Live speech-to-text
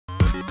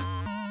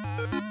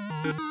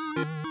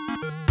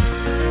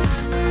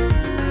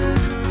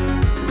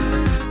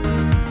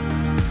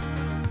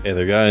Hey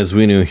there guys,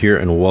 we new here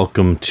and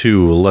welcome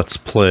to Let's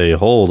Play.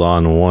 Hold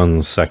on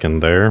one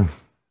second there.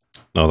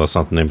 No, that's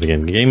not the name of the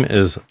game. The game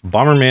is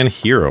Bomberman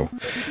Hero.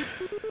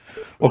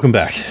 Welcome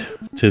back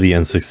to the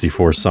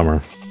N64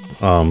 Summer.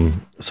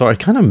 So I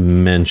kind of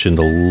mentioned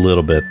a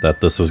little bit that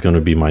this was going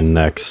to be my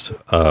next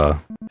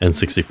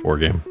N64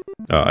 game.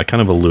 I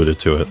kind of alluded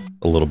to it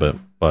a little bit,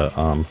 but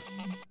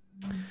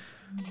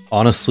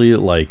honestly,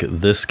 like,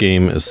 this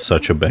game is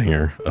such a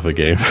banger of a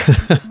game.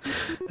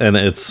 And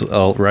it's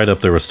right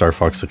up there with Star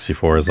Fox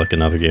 64 as like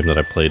another game that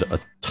I played a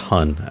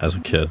ton as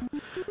a kid.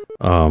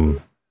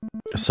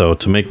 So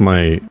to make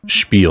my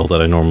spiel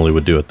that I normally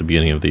would do at the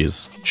beginning of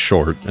these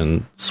short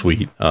and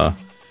sweet,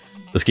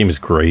 this game is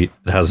great.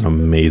 It has an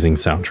amazing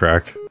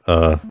soundtrack.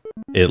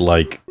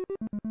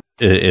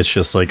 It's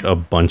just like a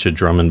bunch of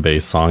drum and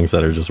bass songs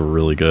that are just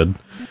really good.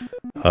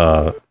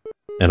 And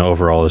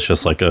overall, it's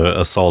just like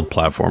a solid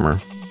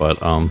platformer.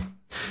 But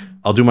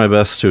I'll do my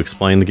best to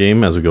explain the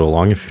game as we go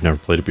along if you've never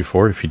played it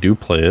before. If you do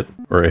play it,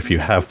 or if you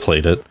have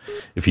played it,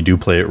 if you do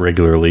play it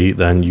regularly,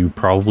 then you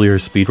probably are a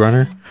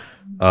speedrunner.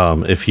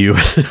 If you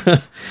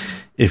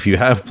if you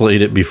have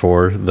played it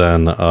before,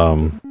 then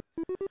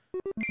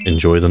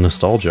enjoy the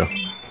nostalgia.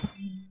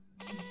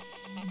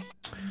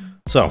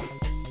 So,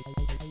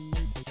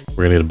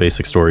 we're gonna get a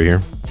basic story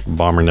here.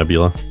 Bomber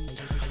Nebula.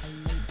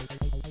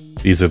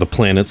 These are the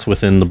planets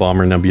within the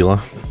Bomber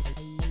Nebula.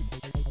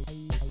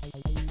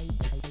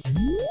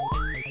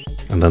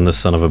 And then this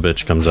son of a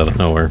bitch comes out of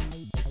nowhere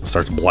and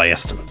starts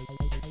blasting.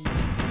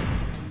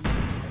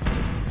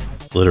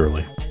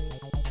 Literally.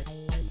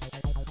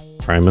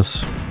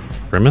 Primus?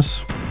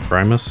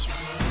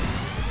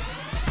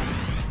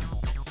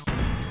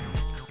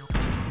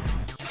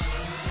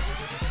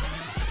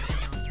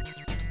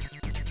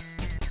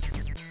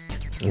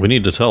 We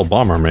need to tell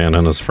Bomberman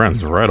and his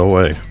friends right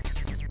away.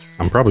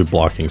 I'm probably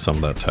blocking some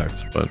of that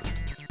text, but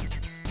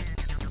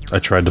I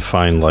tried to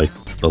find, like,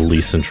 the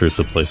least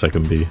intrusive place I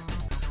can be.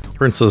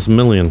 Princess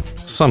Million,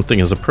 something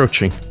is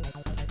approaching.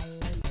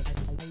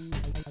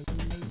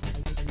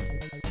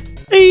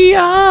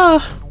 Yeah.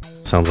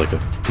 Sounds like a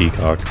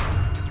peacock.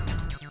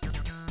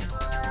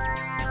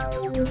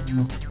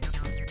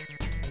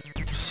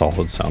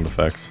 Solid sound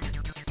effects.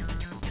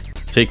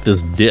 Take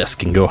this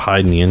disc and go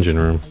hide in the engine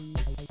room.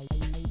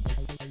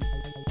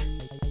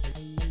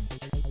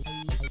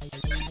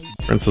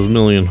 Princess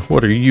Million,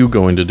 what are you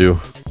going to do?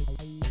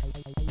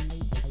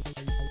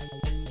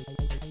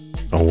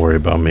 Don't worry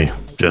about me.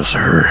 Just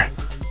her.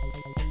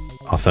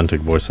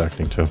 Authentic voice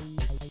acting, too.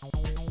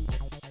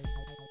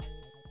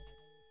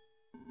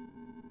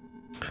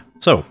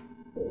 So,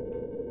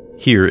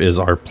 here is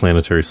our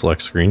planetary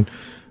select screen.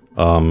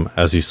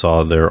 As you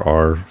saw, there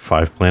are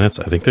 5 planets.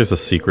 I think there's a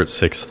secret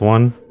 6th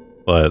one,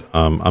 but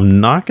I'm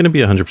not going to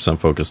be 100%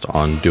 focused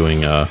on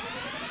doing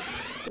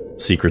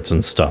secrets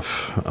and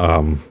stuff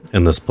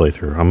in this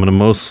playthrough. I'm going to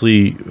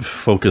mostly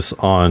focus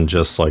on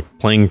just like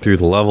playing through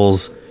the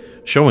levels,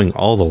 showing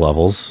all the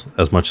levels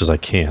as much as I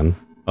can,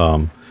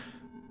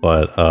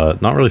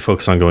 but not really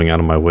focus on going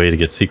out of my way to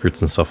get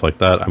secrets and stuff like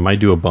that. I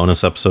might do a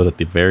bonus episode at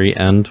the very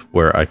end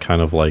where I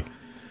kind of like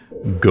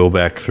go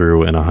back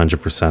through and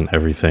 100%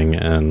 everything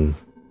and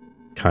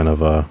kind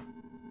of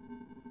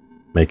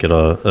make it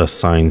a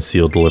signed,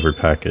 sealed, delivered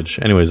package.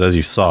 Anyways, as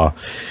you saw,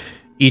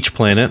 each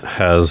planet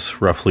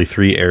has roughly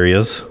 3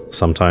 areas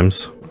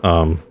sometimes.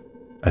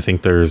 I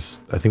think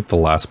the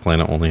last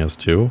planet only has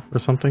 2 or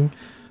something.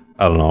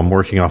 I don't know, I'm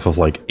working off of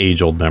like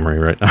age-old memory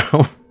right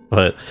now,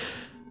 but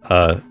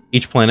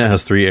each planet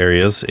has 3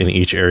 areas, and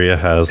each area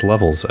has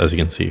levels, as you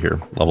can see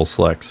here, level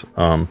selects.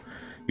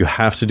 You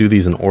have to do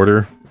these in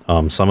order.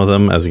 Some of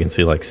them, as you can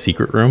see, like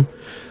Secret Room,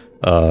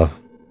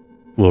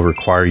 will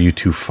require you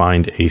to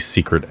find a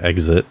secret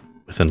exit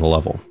within the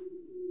level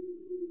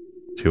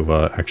to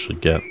actually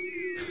get.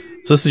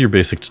 So this is your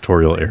basic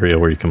tutorial area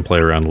where you can play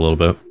around a little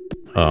bit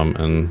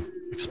and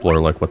explore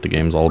like what the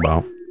game's all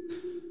about.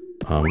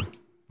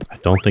 I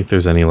don't think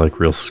there's any like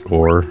real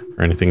score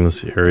or anything in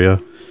this area.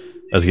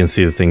 As you can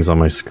see, the things on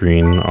my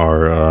screen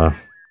are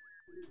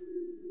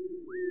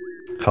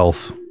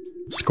health,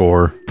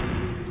 score.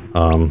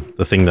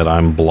 The thing that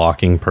I'm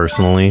blocking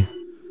personally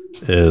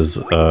is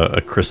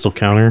a crystal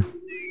counter,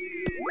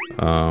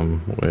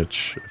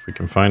 which if we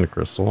can find a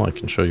crystal, I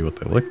can show you what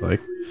they look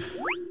like.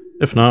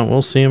 If not,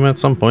 we'll see them at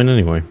some point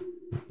anyway.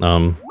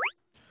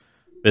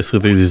 Basically,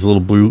 there's these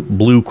little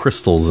blue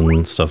crystals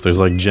and stuff. There's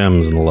like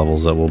gems in the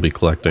levels that we'll be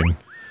collecting.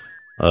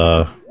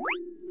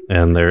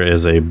 And there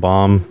is a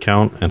bomb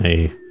count and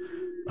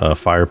a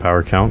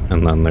firepower count,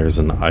 and then there's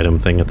an item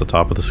thing at the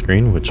top of the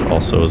screen, which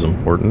also is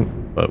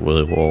important, but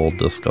we'll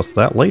discuss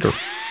that later.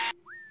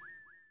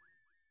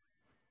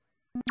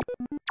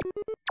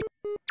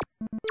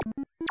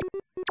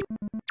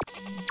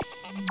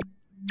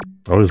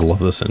 I always love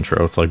this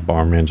intro. It's like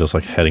Bomberman just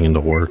like heading into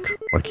work,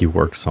 like he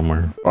works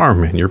somewhere.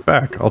 Bomberman, you're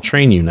back. I'll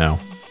train you now.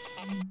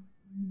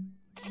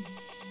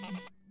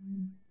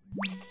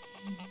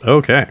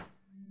 Okay.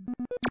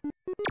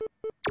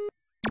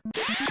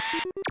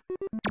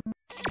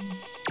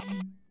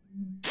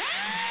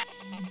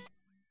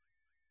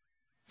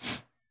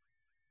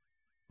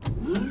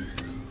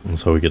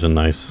 So we get a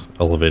nice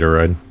elevator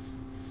ride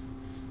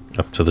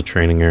up to the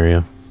training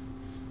area.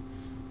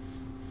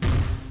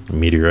 A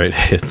meteorite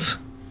hits.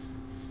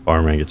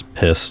 Bomberman gets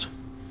pissed.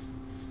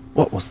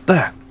 What was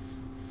that?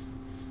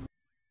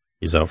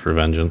 He's out for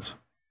vengeance.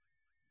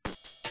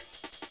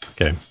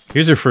 Okay,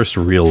 here's your first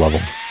real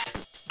level.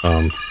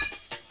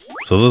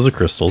 So those are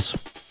crystals.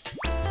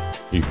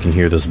 You can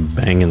hear this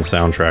banging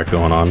soundtrack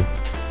going on.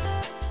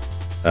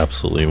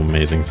 Absolutely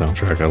amazing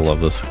soundtrack. I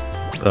love this.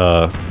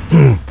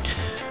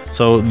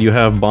 So you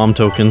have bomb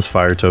tokens,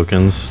 fire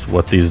tokens.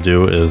 What these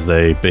do is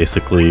they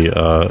basically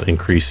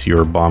increase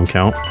your bomb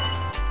count.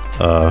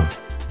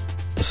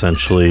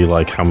 Essentially,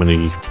 like how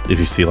many, if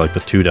you see like the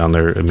 2 down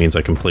there, it means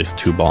I can place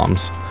 2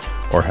 bombs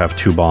or have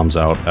 2 bombs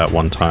out at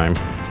one time.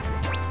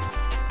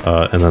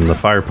 And then the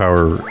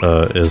firepower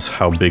is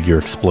how big your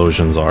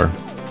explosions are.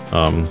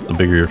 The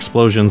bigger your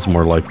explosions, the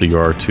more likely you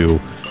are to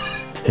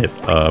hit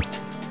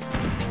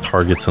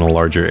targets in a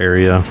larger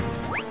area.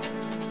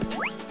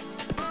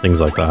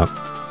 Things like that.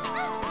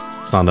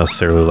 It's not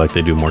necessarily like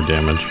they do more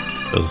damage,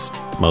 because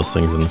most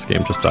things in this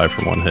game just die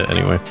from 1 hit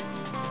anyway.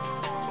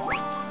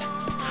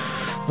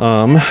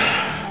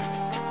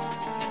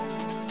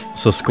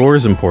 So score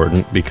is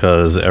important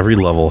because every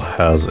level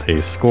has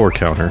a score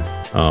counter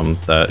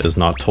that is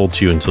not told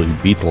to you until you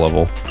beat the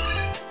level.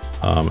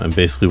 And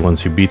basically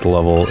once you beat the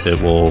level, it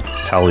will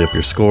tally up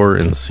your score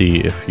and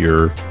see if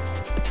you're...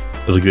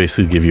 It'll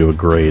basically give you a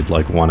grade,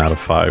 like 1 out of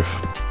 5,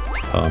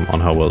 on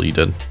how well you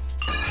did.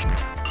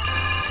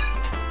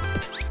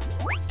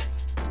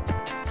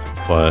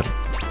 But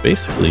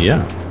basically,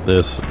 yeah,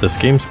 this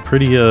game's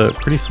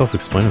pretty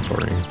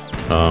self-explanatory.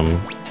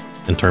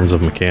 In terms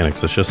of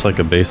mechanics, it's just like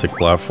a basic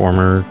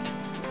platformer.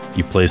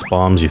 You place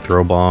bombs, you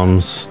throw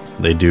bombs,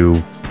 they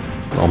do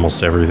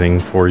almost everything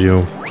for you,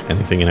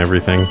 anything and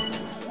everything.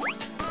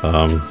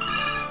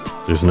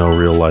 There's no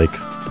real like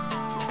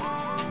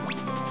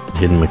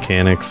hidden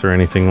mechanics or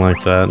anything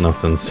like that,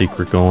 nothing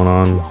secret going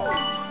on,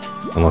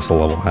 unless the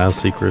level has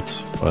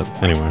secrets. But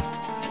anyway,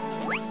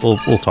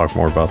 we'll talk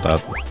more about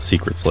that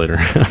secrets later.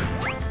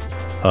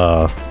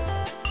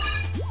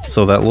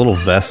 So that little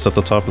vest at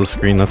the top of the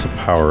screen, that's a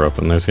power-up,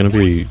 and there's going to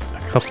be a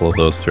couple of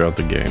those throughout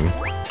the game.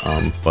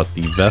 But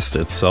the vest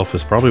itself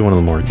is probably one of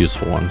the more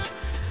useful ones.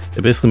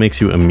 It basically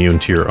makes you immune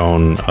to your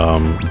own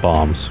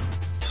bombs.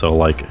 So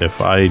like,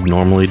 if I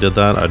normally did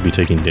that, I'd be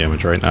taking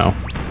damage right now.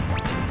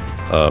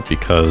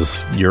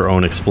 Because your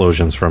own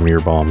explosions from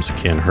your bombs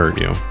can hurt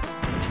you.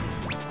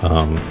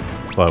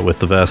 But with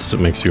the vest,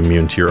 it makes you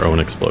immune to your own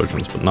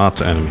explosions, but not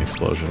to enemy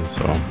explosions,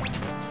 so...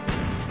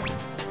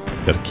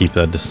 Gotta keep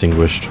that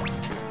distinguished.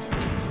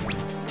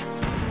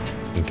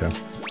 Okay.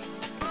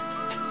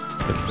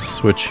 Hit the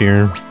switch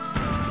here.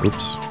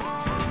 Oops.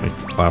 Make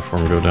the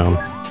platform go down.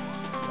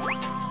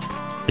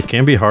 It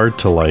can be hard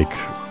to, like,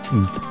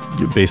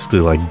 basically,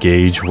 like,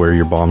 gauge where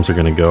your bombs are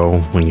gonna go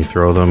when you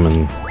throw them,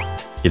 and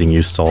getting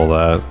used to all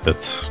that.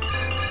 It's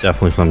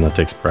definitely something that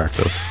takes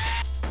practice.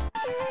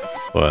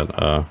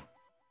 But,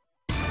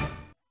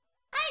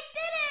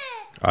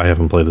 I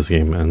haven't played this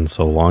game in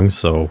so long,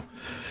 so...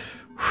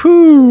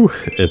 Whew!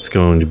 It's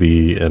going to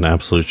be an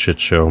absolute shit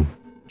show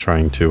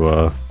trying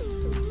to,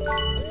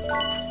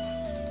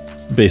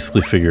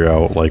 basically figure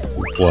out, like,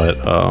 what,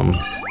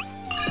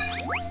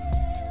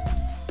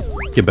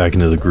 get back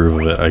into the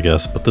groove of it, I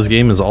guess. But this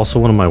game is also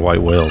one of my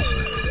white whales,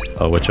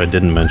 which I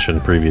didn't mention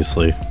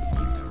previously,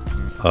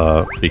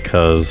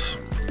 because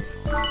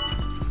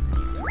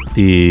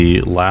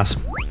the last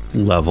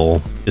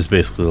level is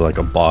basically like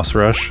a boss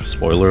rush,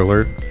 spoiler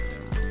alert,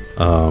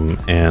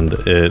 and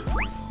it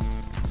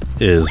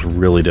is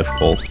really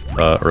difficult,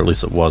 or at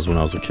least it was when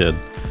I was a kid.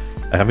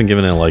 I haven't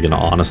given it like an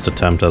honest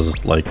attempt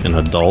as like an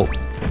adult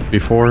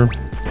before,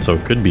 so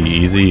it could be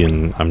easy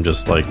and I'm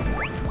just like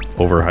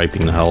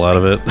overhyping the hell out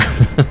of it.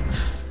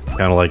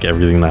 Kind of like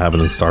everything that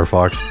happened in Star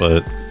Fox,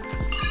 but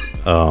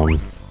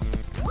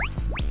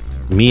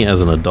me as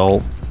an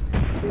adult,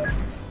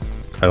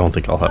 I don't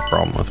think I'll have a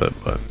problem with it,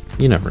 but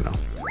you never know.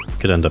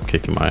 Could end up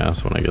kicking my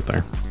ass when I get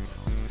there.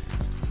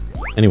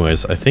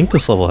 Anyways, I think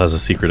this level has a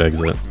secret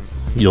exit.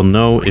 You'll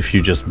know if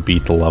you just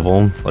beat the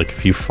level, like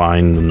if you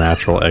find the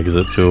natural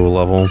exit to a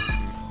level,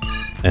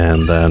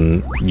 and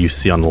then you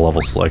see on the level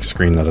select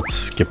screen that it's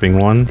skipping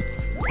one,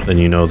 then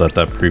you know that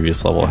that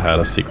previous level had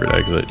a secret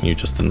exit and you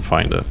just didn't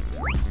find it.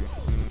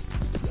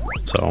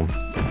 So,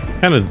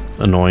 kind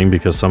of annoying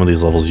because some of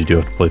these levels you do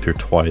have to play through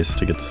twice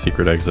to get the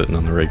secret exit and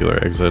then the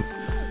regular exit.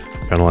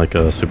 Kind of like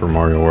a Super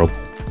Mario World.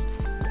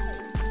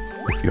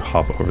 If you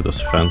hop over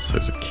this fence,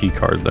 there's a key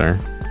card there.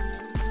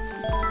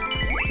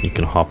 You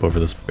can hop over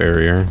this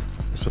barrier.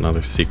 There's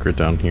another secret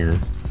down here.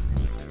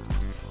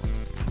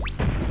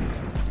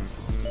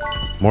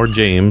 More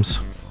gems.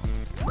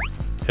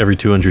 Every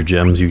 200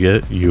 gems you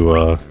get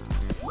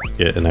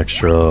an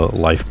extra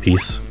life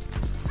piece.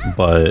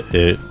 But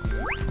it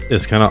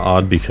is kind of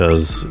odd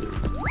because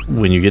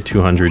when you get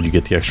 200, you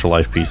get the extra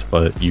life piece,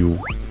 but you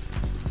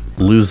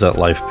lose that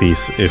life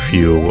piece if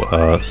you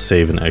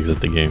save and exit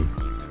the game.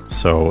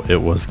 So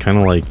it was kind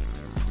of like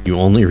You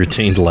only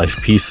retained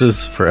life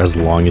pieces for as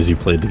long as you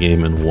played the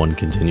game in one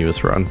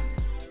continuous run.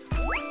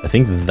 I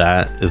think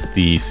that is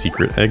the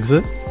secret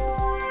exit.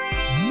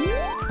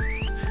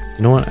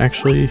 You know what,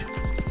 actually?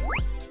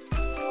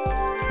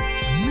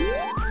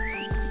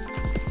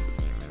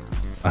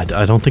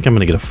 I don't think I'm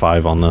gonna get a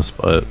 5 on this,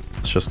 but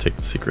let's just take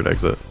the secret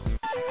exit.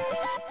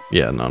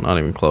 Yeah, no, not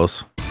even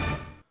close.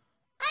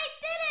 I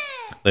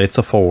did it! It's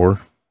a 4.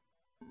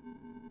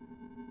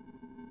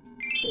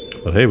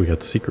 But hey, we got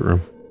the secret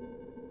room.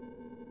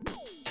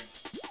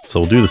 So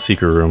we'll do the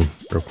secret room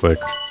real quick,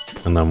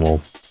 and then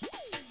we'll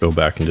go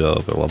back and do that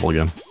other level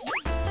again.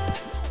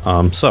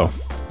 So,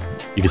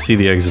 you can see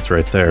the exit's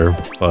right there,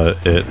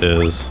 but it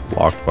is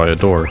locked by a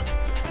door.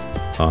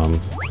 I'm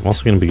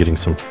also going to be getting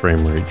some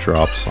frame rate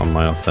drops on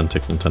my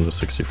authentic Nintendo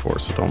 64,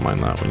 so don't mind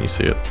that when you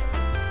see it.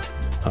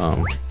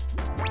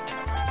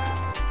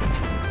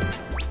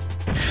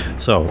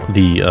 So,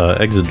 the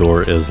exit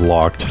door is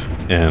locked,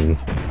 and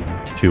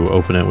to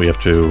open it we have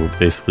to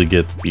basically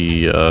get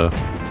the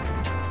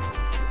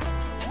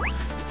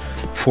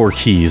 4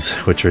 keys,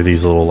 which are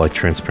these little like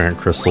transparent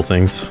crystal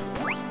things.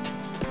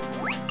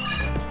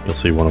 You'll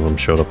see one of them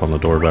showed up on the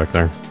door back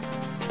there.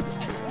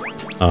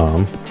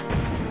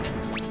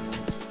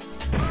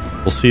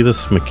 We'll see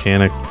this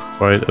mechanic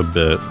quite a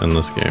bit in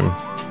this game.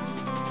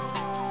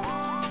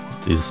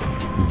 These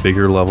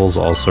bigger levels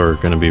also are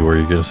going to be where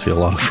you're going to see a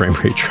lot of frame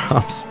rate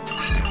drops.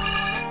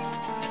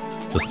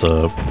 Just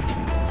a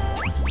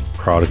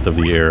product of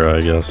the era,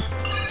 I guess.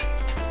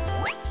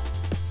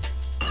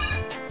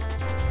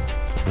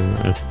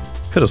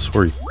 I could have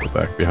swore you could go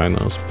back behind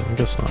those, but I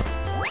guess not.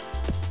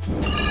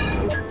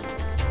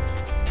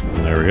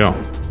 And there we go.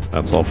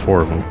 That's all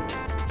 4 of them.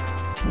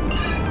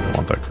 I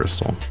want that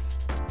crystal.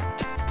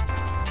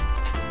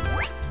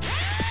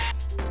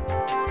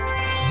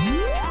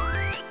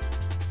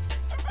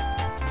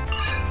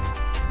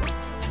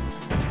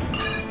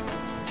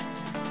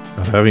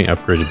 Having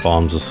upgraded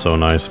bombs is so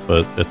nice,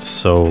 but it's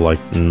so, like,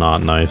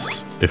 not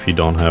nice if you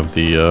don't have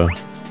the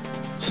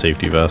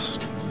safety vest.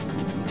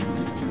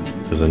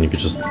 Because then you could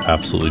just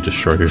absolutely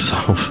destroy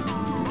yourself.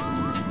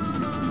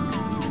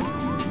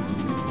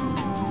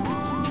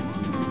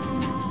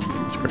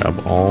 Let's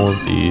grab all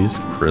of these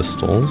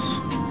crystals.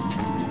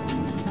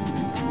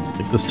 I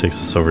think this takes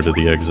us over to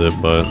the exit,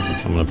 but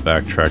I'm gonna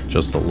backtrack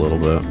just a little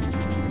bit.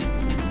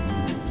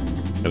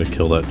 Gotta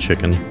kill that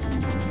chicken.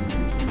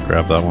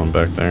 Grab that one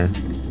back there.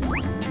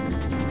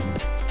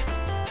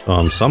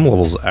 Some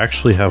levels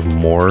actually have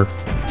more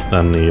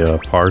than the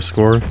par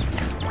score.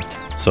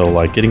 So,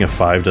 like, getting a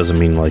 5 doesn't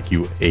mean, like,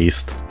 you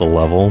aced the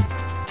level.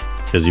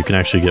 Because you can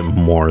actually get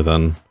more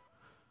than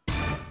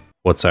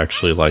what's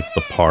actually, like,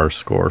 the par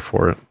score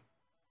for it.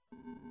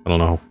 I don't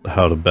know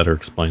how to better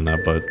explain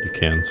that, but you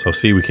can. So,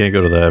 see, we can't go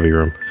to the heavy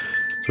room.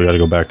 So we gotta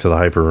go back to the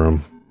hyper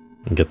room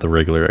and get the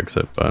regular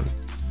exit, but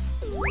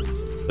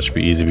that should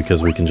be easy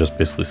because we can just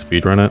basically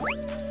speedrun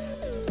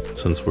it.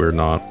 Since we're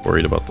not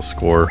worried about the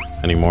score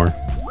anymore.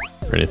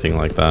 Or anything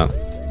like that.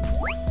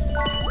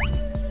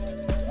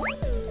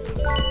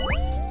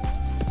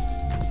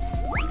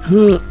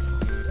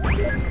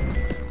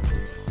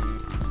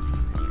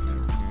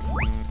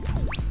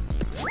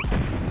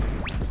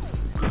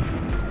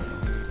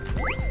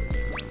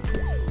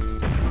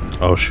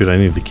 Oh shoot, I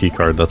need the key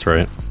card, that's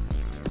right.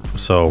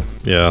 So,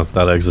 yeah,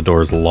 that exit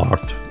door is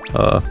locked.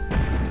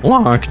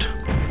 Locked!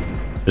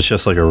 It's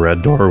just like a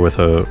red door with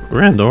a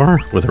red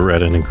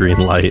and a green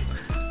light.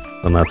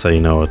 And that's how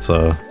you know it's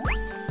a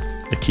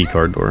key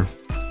card door.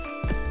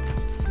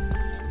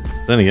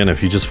 Then again,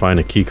 if you just find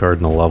a key card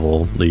in a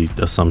level, the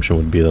assumption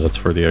would be that it's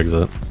for the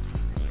exit.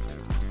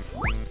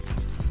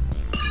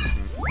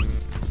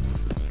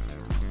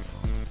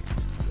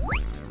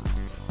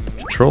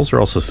 Controls are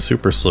also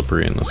super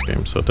slippery in this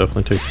game, so it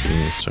definitely takes getting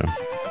used to.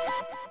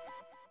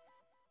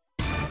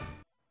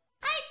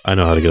 I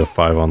know how to get a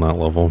 5 on that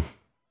level.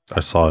 I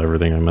saw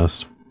everything I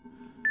missed.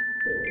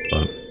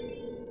 But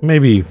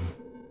maybe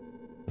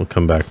we'll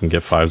come back and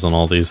get 5s on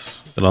all these.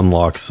 It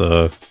unlocks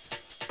the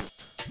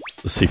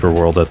secret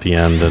world at the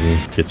end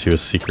and gets you a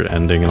secret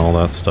ending and all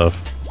that stuff.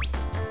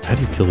 How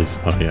do you kill these?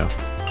 Oh yeah.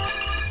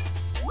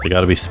 They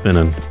gotta be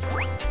spinning.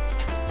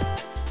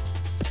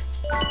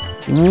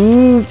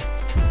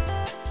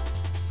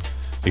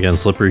 Again,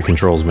 slippery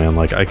controls, man.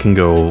 Like, I can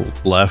go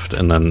left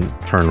and then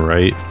turn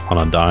right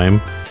on a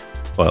dime,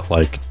 but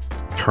like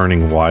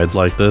turning wide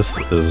like this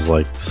is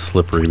like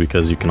slippery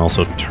because you can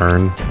also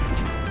turn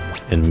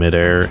in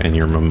midair and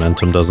your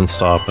momentum doesn't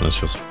stop, and it's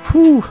just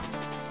whew.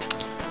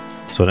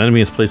 So an enemy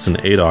has placed an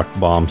ADOC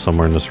bomb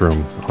somewhere in this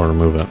room. I'll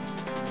remove it.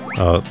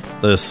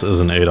 This is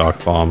an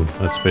ADOC bomb.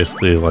 It's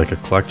basically like a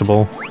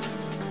collectible.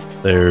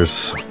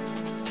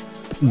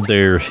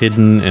 They're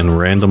hidden in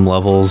random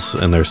levels,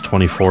 and there's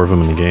 24 of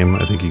them in the game.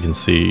 I think you can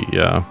see,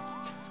 yeah.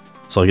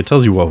 So like it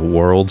tells you what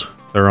world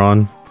they're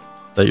on,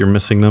 that you're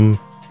missing them,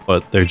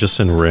 but they're just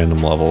in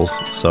random levels,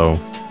 so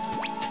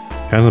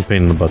kind of a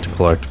pain in the butt to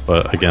collect,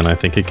 but again, I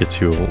think it gets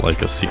you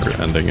like a secret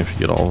ending if you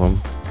get all of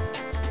them.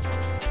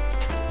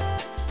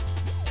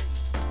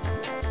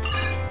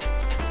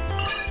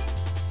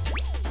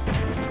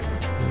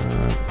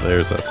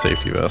 There's that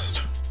safety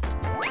vest.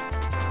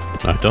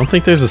 I don't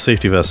think there's a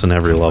safety vest in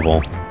every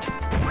level.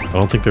 I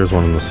don't think there's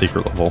one in the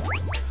secret level.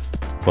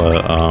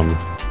 But,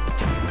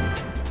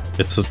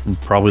 it's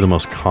probably the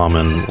most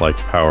common, like,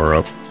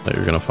 power-up that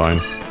you're gonna find.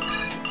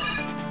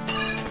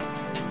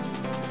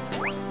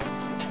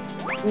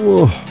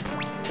 Whoa.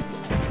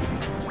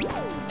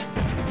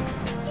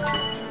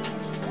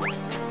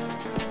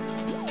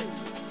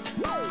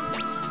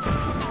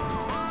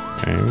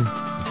 Okay,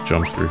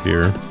 jump through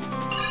here.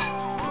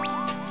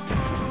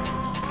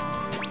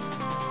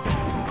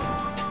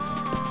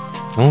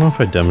 I don't know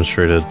if I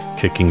demonstrated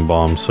kicking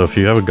bombs, so if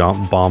you have a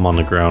bomb on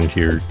the ground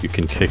here, you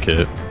can kick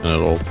it and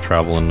it'll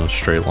travel in a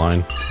straight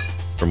line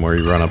from where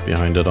you run up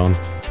behind it on.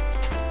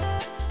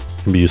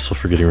 It can be useful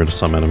for getting rid of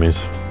some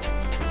enemies.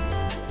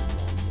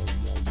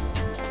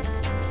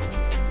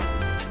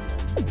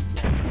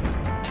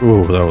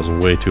 Ooh, that was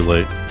way too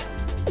late.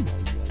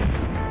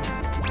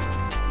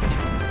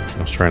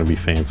 I was trying to be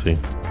fancy.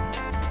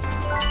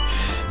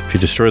 If you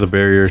destroy the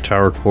barrier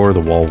tower core, the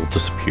wall will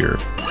disappear.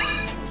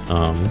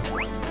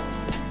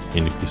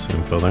 Need a piece of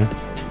info there.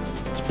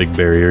 It's a big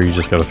barrier, you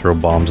just gotta throw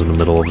bombs in the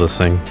middle of this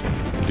thing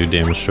and do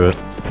damage to it.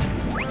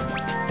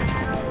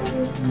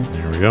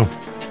 There we go.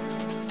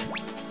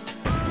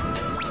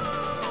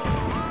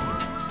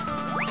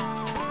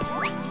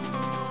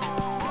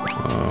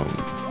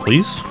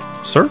 Please?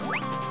 Sir?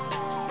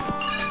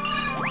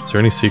 Is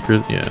there any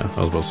secret? Yeah, I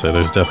was about to say,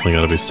 there's definitely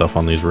gotta be stuff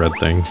on these red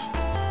things.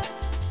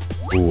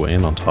 Ooh,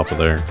 and on top of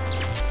there.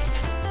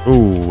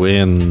 Ooh,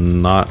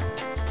 and not...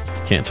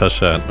 Can't touch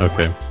that.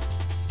 Okay.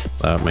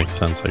 That makes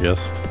sense, I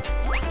guess.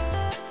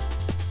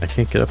 I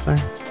can't get up there?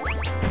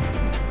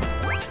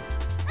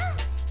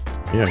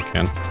 Yeah, I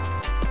can.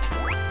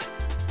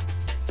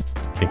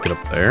 Can't get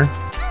up there?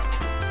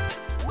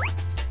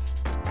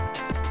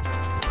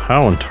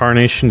 How in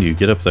tarnation do you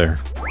get up there?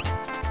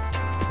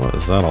 What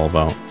is that all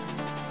about?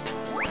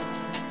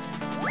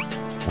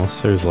 Unless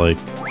there's like...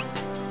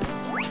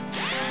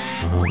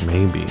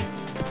 maybe.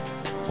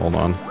 Hold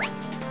on.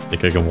 I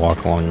think I can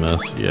walk along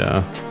this,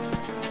 yeah.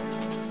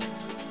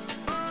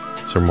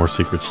 Is there more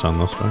secrets down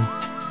this way?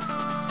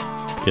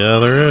 Yeah,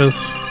 there is.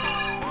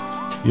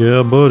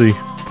 Yeah, buddy.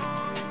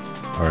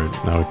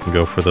 Alright, now we can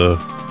go for the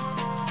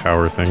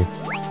tower thing.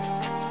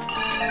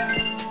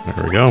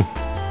 There we go.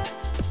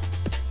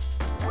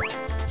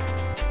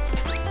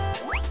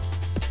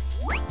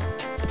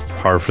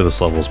 Power for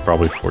this level is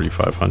probably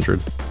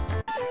 4,500.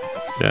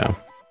 Yeah,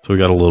 so we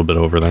got a little bit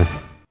over there.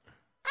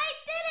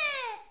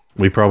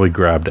 We probably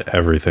grabbed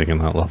everything in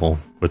that level,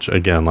 which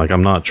again, like,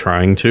 I'm not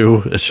trying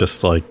to, it's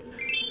just like,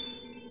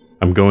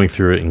 I'm going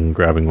through it and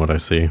grabbing what I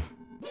see.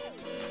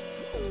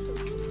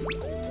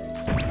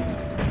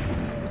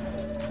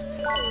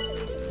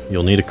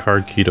 You'll need a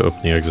card key to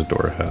open the exit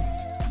door ahead.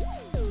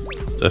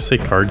 Did I say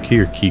card key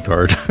or key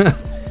card?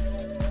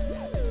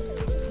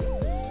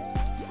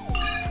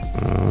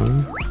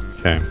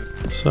 Okay,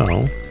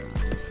 so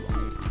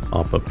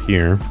hop up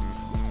here.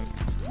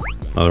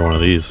 Another one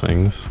of these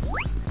things.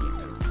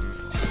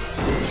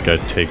 This guy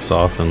takes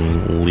off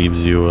and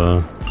leaves you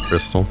a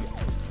crystal.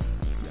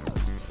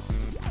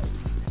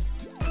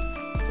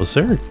 Was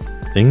there a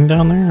thing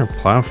down there? A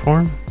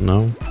platform?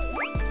 No.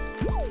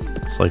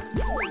 It's like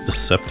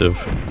deceptive.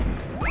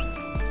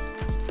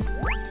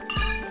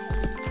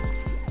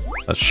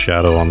 That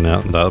shadow on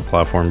that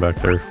platform back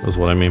there is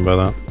what I mean by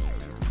that.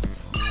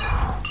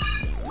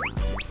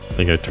 I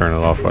think I turned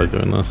it off while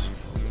doing this.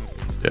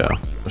 Yeah,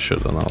 I should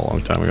have done that a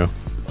long time ago.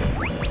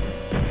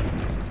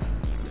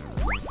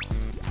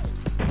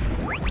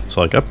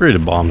 So like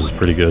upgraded bombs is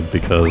pretty good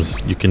because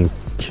you can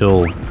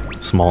kill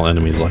small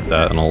enemies like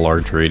that in a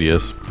large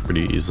radius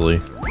pretty easily.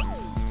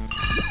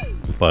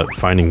 But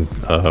finding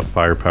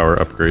firepower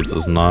upgrades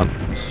is not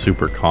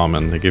super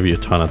common. They give you a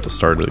ton at the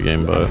start of the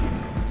game, but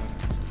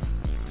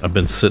I've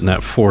been sitting at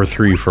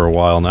 4-3 for a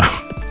while now.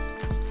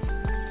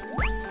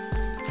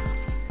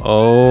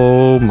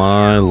 Oh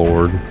my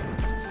lord.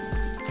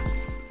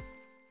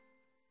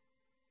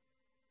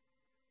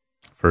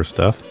 First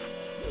death?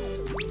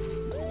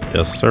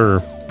 Yes, sir.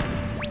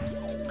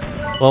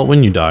 Well,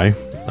 when you die,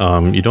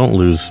 you don't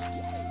lose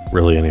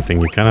really anything.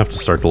 You kind of have to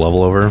start the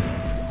level over.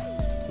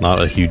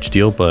 Not a huge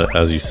deal, but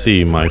as you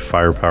see, my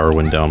firepower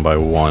went down by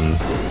 1.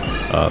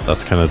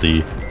 That's kind of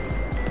the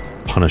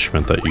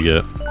punishment that you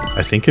get.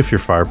 I think if your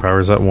firepower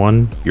is at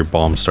 1, your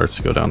bomb starts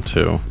to go down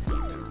too.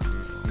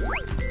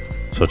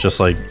 So just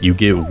like, you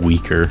get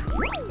weaker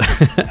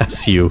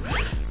as you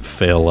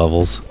fail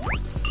levels.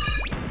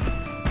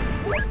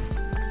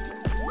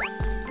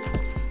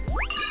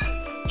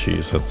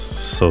 Jeez, that's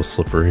so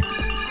slippery.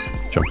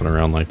 Jumping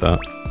around like that.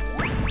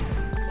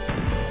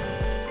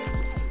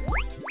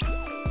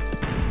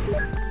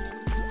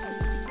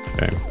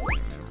 Okay.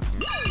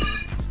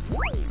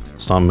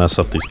 Let's not mess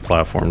up these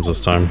platforms this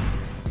time.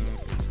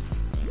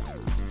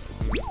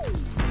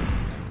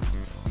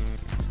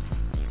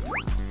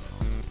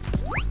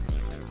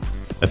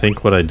 I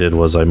think what I did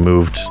was I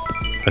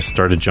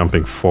started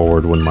jumping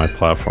forward when my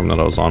platform that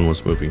I was on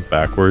was moving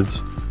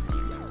backwards.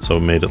 So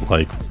it made it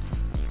like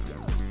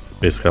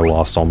Basically, I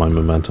lost all my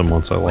momentum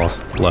once I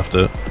left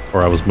it,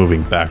 or I was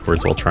moving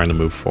backwards while trying to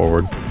move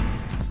forward.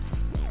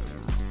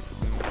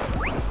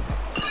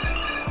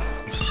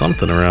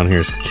 Something around here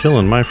is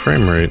killing my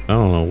frame rate. I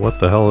don't know what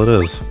the hell it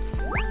is.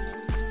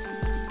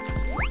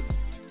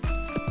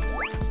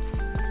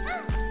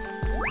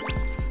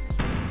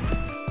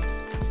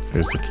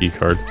 Here's the key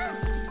card.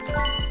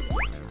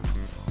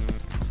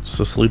 Does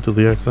this lead to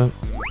the exit?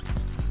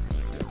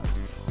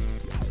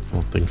 I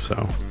don't think so.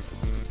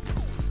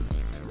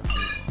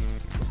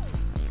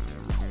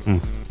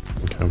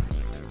 Okay. I'm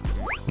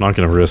not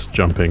gonna risk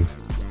jumping.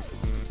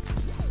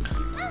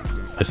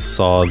 I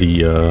saw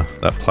the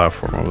that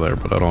platform over there,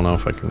 but I don't know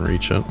if I can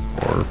reach it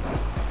or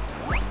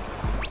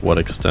what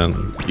extent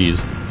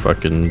these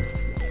fucking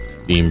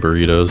bean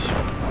burritos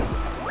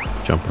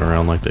jumping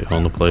around like they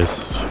own the place.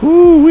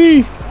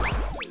 Woo-wee!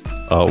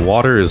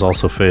 Water is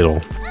also fatal.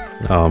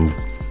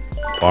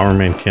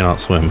 Bomberman cannot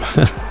swim.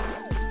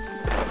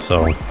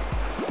 So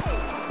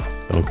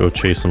don't go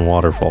chasing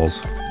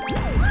waterfalls.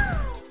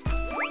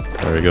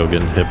 There we go,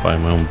 getting hit by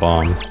my own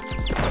bomb.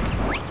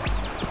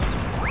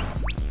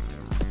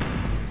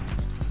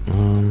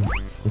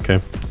 Okay, I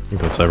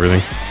think that's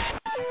everything.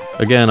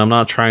 Again, I'm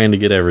not trying to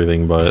get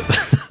everything, but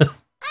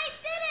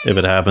if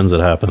it happens, it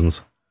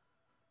happens.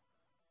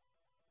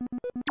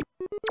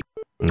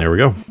 And there we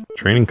go.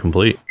 Training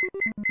complete.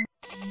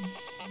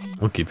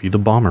 I'll give you the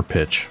bomber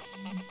pitch.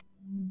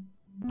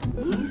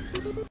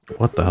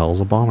 What the hell is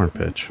a bomber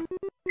pitch?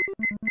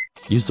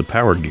 Use the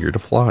power gear to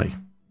fly.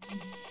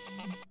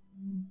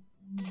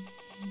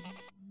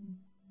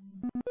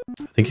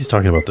 I think he's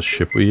talking about the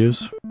ship we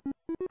use.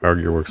 Power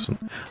gear works.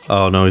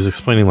 Oh no, he's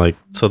explaining like,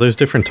 so there's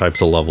different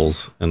types of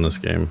levels in this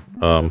game.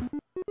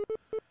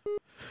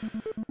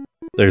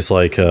 There's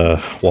like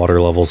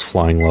water levels,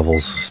 flying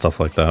levels, stuff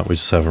like that. We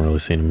just haven't really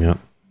seen them yet.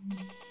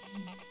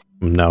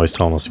 Now he's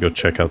telling us to go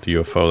check out the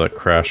UFO that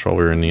crashed while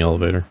we were in the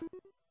elevator.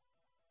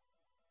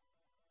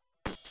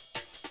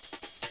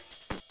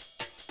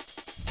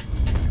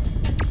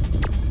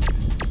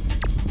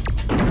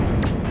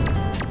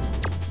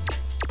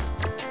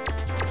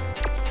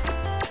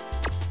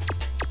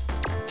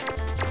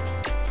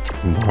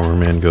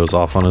 Bomberman goes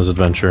off on his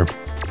adventure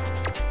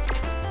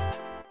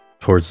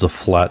towards the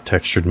flat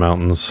textured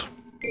mountains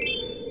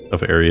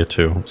of Area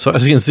 2. So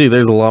as you can see,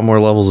 there's a lot more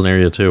levels in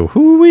Area 2.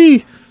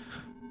 Hoo-wee!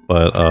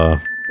 But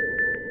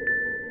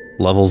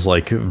levels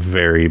like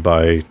vary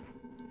by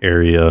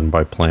area and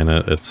by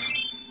planet. It's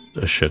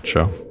a shit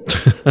show.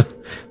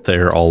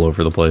 They're all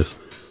over the place.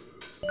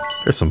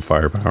 There's some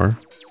firepower.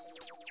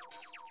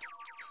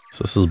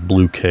 So this is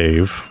Blue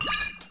Cave.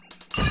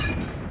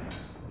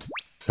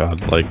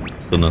 God, like,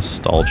 the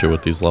nostalgia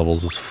with these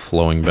levels is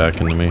flowing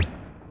back into me.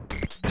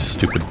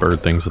 Stupid bird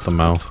things with the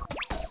mouth.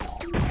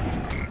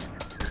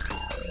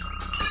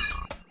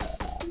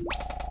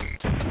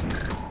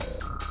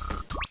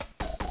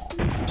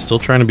 Still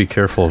trying to be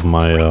careful of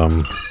my,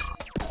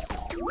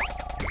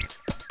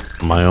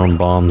 my own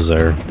bombs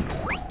there.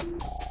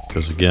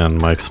 Because again,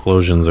 my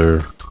explosions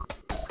are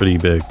pretty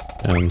big,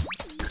 and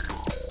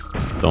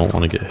don't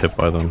want to get hit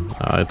by them.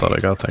 I thought I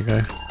got that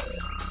guy.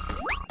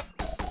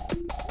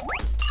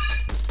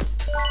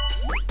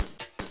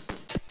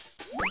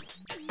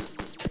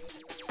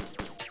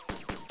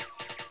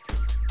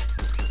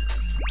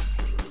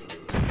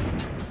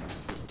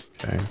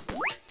 Okay.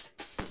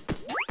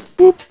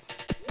 Whoop.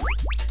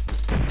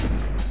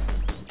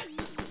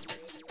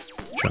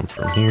 Jump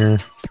from here.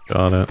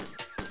 Got it.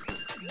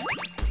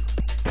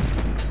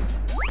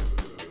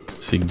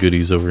 See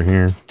goodies over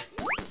here.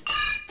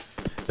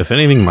 If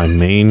anything, my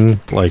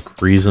main,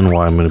 like, reason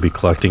why I'm going to be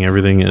collecting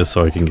everything is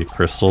so I can get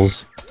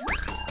crystals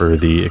for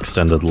the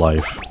extended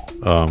life.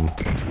 And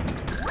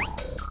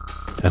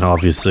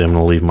obviously I'm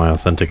going to leave my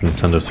authentic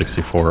Nintendo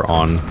 64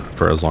 on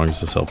for as long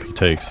as this LP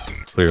takes,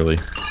 clearly.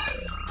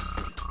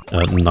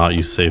 Not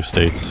use save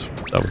states.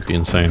 That would be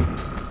insane,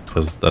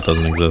 because that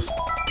doesn't exist.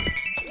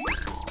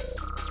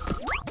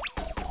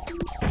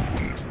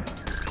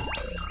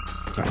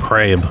 A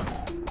crab.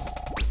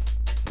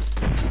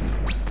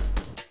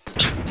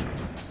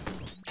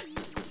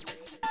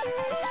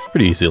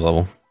 Pretty easy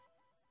level.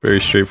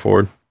 Very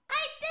straightforward.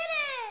 I did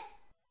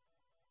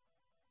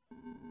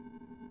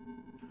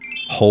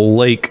it! Whole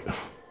Lake.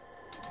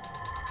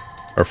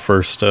 Our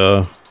first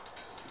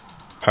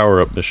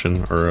power-up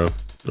mission, or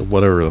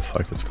whatever the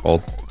fuck it's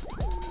called.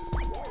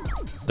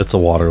 It's a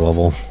water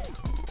level.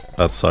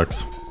 That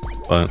sucks.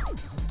 But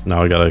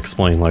now I gotta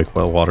explain like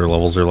what water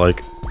levels are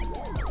like.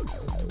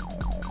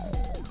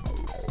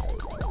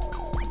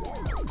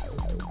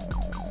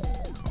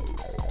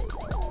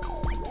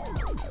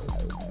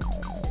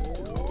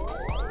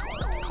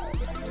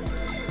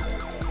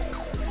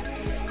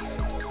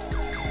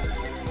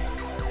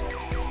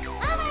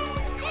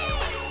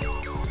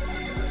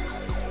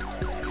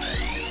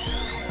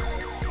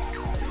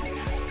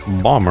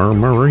 Bomber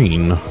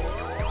Marine.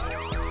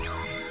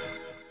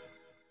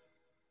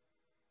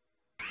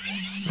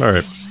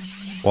 Alright.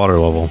 Water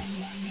level.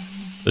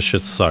 This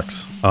shit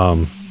sucks.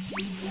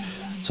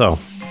 So,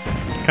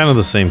 kind of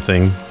the same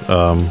thing.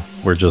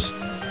 We're just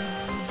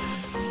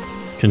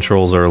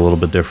controls are a little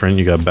bit different.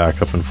 You got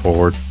back, up, and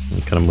forward.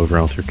 You kind of move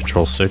around with your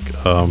control stick.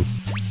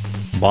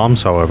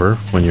 Bombs, however,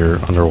 when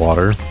you're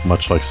underwater,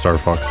 much like Star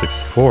Fox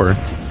 64,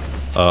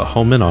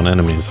 home in on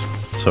enemies.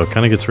 So it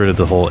kind of gets rid of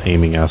the whole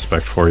aiming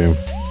aspect for you.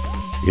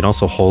 You can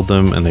also hold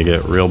them and they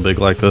get real big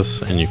like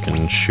this, and you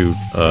can shoot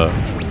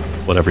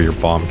whatever your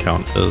bomb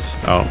count is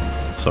out.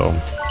 So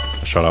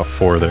I shot out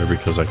 4 there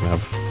because I can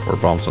have 4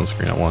 bombs on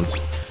screen at once.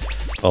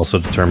 It also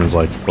determines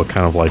like what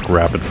kind of like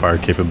rapid fire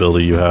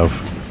capability you have.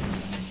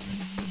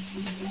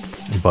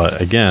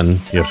 But again,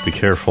 you have to be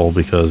careful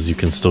because you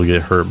can still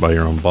get hurt by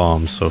your own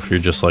bombs. So if you're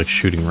just like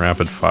shooting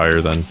rapid fire,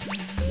 then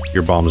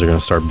your bombs are going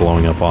to start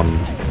blowing up on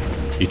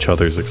each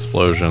other's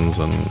explosions,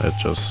 and it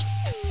just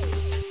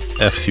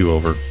F's you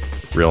over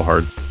real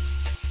hard.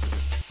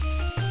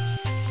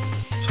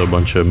 So a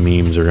bunch of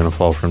memes are going to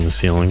fall from the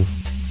ceiling.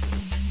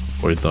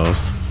 Avoid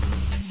those.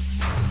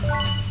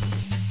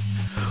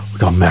 We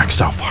got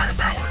maxed out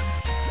firepower.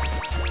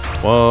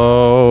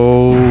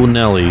 Whoa,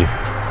 Nelly.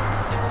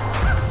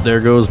 There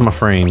goes my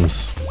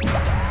frames.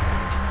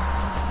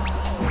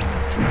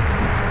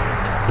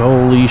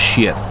 Holy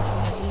shit.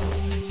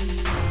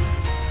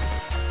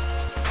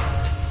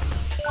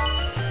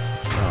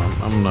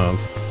 I'm gonna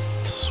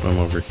swim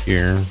over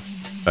here,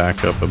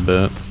 back up a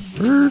bit.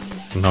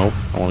 Nope,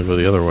 I want to go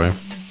the other way.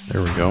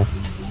 There we go.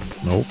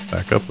 Nope,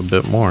 back up a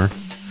bit more.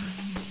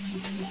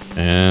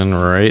 And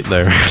right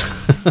there.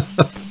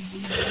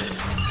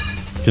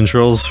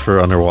 Controls for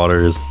underwater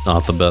is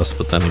not the best,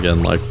 but then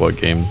again, like, what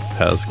game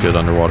has good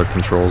underwater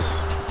controls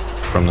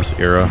from this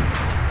era?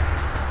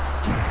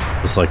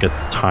 It's like a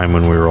time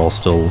when we were all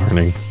still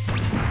learning.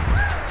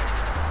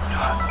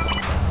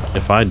 God.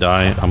 If I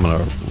die, I'm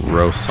gonna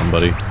roast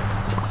somebody.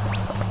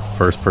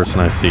 First person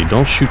I see.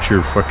 Don't shoot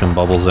your fucking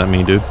bubbles at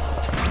me, dude.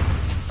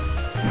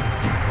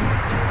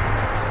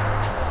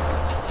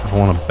 I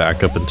want to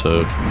back up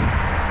into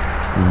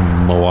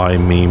Moai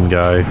meme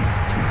guy.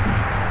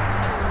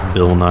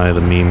 Bill Nye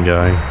the meme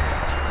guy.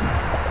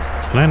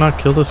 Can I not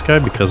kill this guy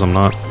because I'm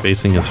not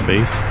facing his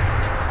face?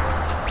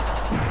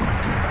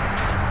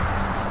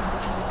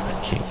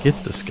 I can't get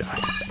this guy.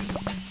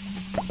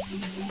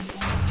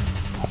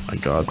 Oh my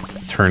god.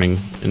 Turning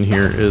in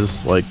here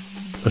is like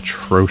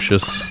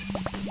atrocious.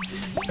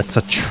 It's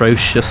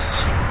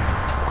atrocious.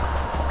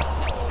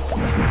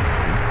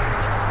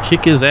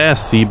 Kick his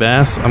ass,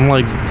 Seabass. I'm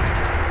like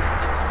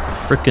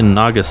frickin'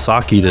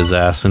 Nagasaki'd his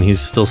ass and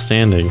he's still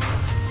standing.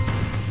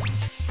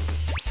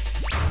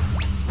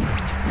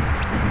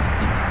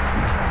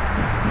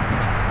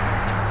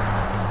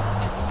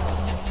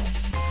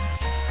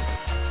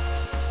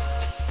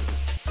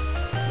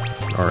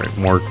 Alright,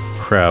 more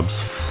crabs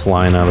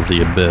flying out of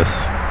the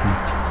abyss,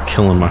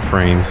 killing my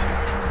frames.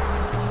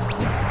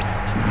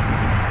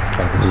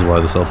 God, this is why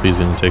this LP is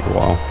going to take a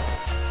while.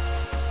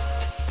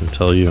 I can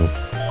tell you.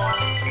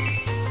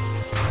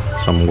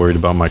 So I'm worried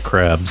about my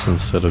crabs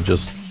instead of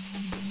just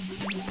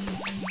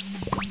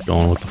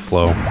going with the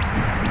flow.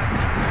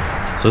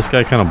 So this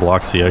guy kind of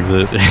blocks the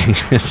exit.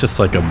 It's just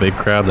like a big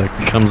crab that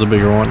becomes a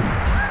bigger one.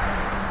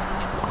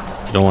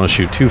 You don't want to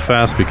shoot too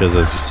fast because,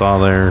 as you saw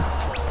there,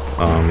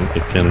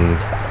 it can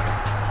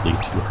lead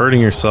to hurting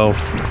yourself.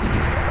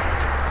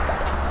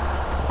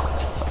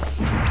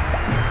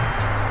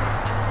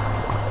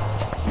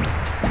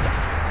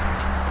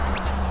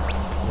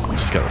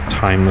 Just gotta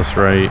time this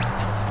right.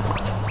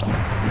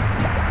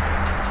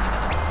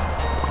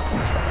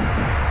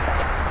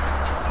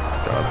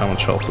 God, how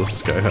much health does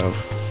this guy have?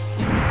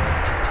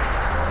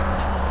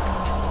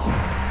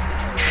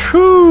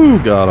 Whew,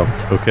 got him.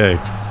 Okay.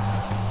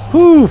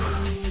 Whew.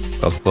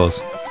 That was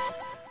close.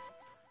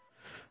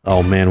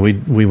 Oh man,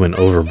 we went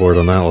overboard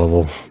on that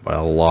level by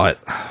a lot.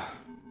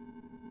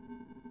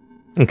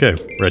 Okay,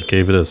 red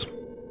cave it is.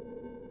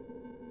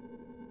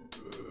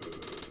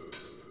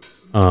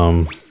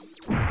 I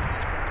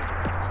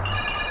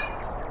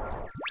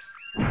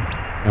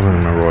don't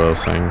remember what I was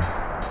saying.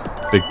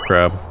 Big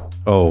crab.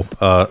 Oh,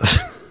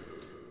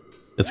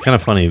 it's kind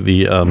of funny.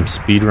 The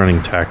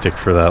speedrunning tactic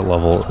for that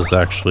level is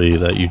actually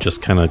that you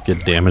just kind of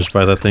get damaged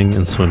by that thing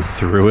and swim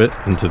through it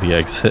into the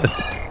exit.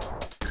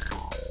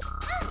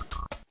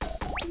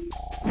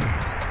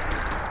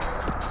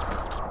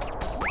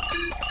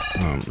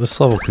 This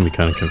level can be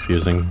kind of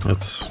confusing.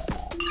 There's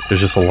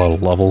just a lot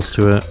of levels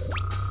to it.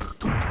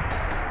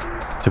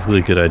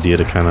 Typically a good idea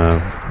to kind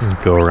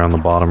of go around the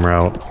bottom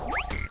route,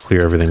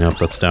 clear everything up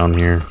that's down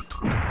here,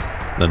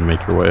 then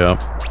make your way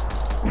up.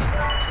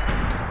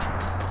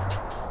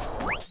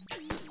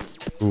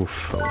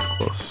 Oof, that was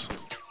close.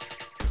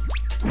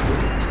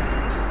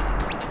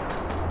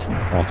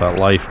 I want that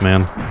life,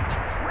 man.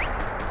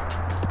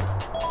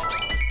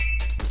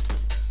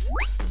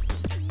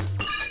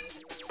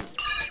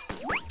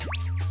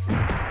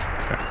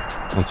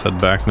 Let's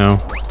head back now.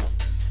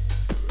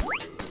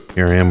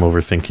 Here I am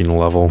overthinking the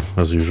level,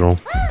 as usual.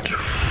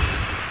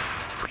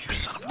 You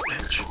son of a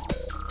bitch.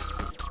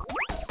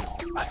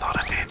 I thought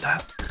I made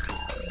that.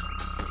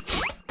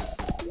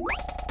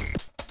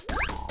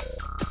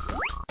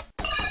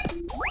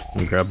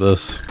 Let me grab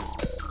this.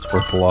 It's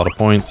worth a lot of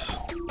points.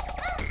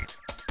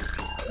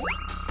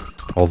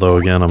 Although,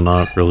 again, I'm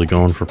not really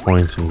going for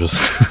points, I'm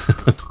just...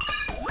 I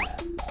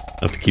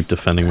have to keep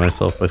defending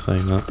myself by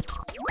saying that.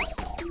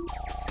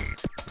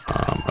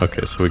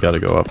 Okay, so we gotta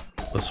go up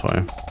this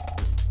way.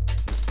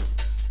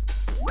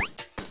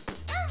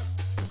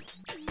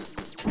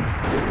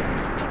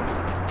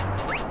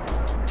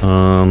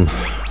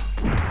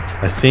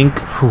 I think...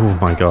 Oh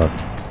my god.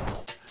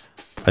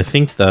 I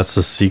think that's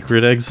a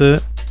secret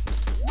exit.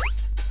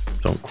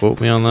 Don't quote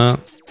me on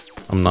that.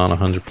 I'm not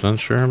 100%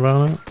 sure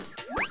about it.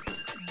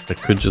 It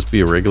could just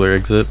be a regular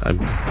exit. I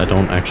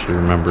don't actually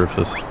remember if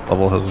this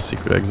level has a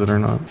secret exit or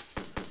not.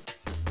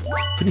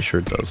 Pretty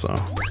sure it does though.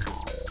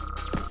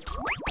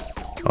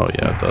 Oh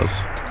yeah, it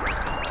does.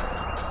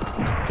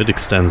 If it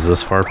extends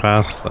this far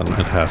past, then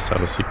it has to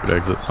have a secret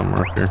exit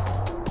somewhere up here.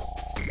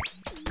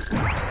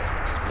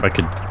 If I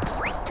could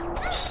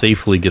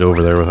safely get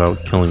over there without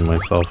killing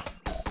myself.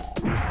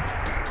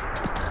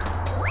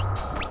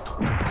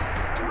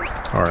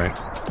 Alright.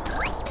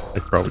 I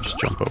could probably just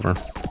jump over.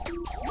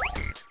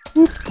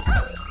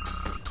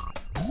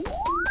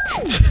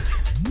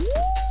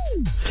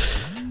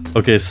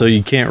 Okay, so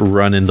you can't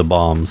run into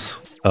bombs.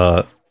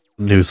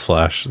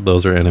 Newsflash,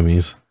 those are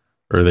enemies.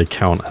 Or they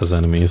count as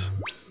enemies.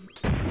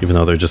 Even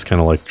though they're just kind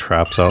of like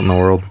traps out in the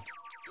world.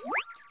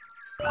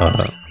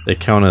 They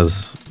count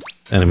as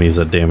enemies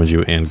that damage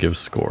you and give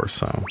score,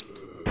 so...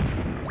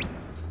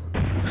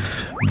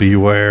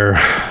 beware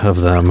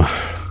of them.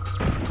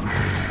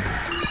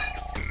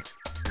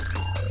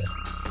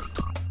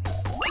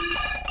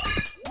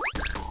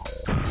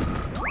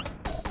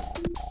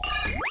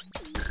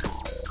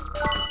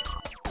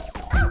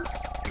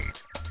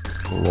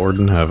 Lord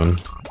in heaven.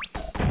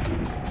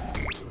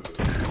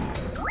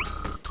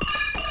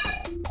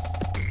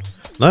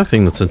 Another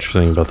thing that's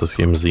interesting about this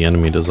game is the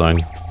enemy design.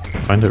 I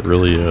find it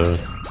really,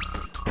 it's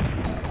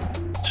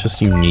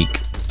just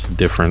unique. It's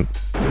different.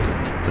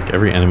 Like,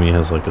 every enemy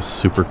has, like, a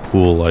super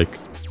cool, like,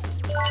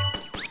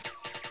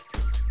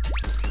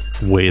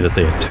 way that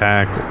they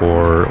attack,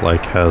 or, like,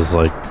 has,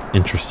 like,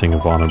 interesting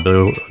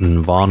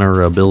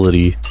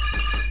vulnerability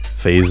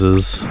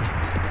phases.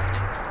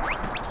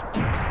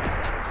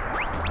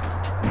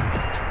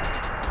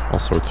 All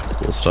sorts of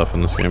cool stuff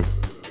in this game.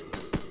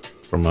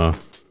 From a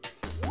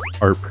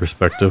art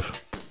perspective.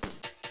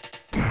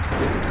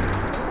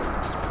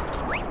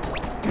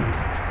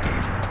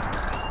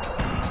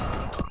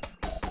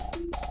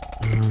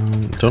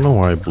 Don't know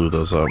why I blew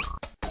those up.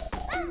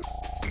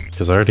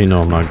 Because I already know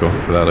I'm not going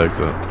for that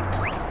exit.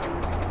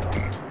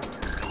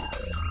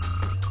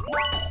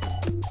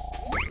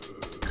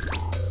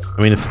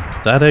 I mean, if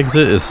that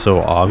exit is so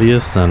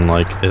obvious, then,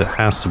 like, it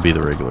has to be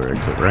the regular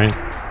exit, right?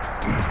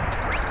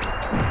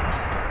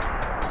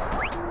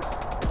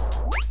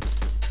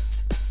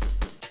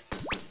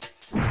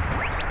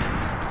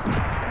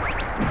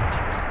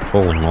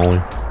 Holy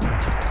moly.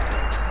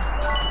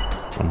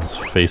 Almost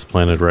face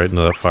planted right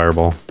into that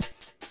fireball.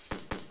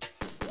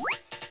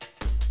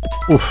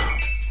 Oof.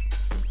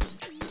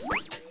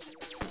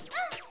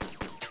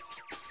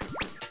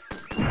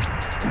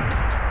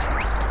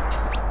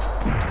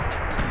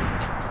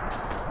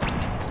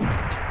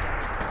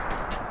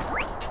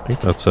 I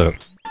think that's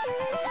it.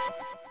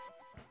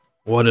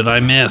 What did I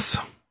miss?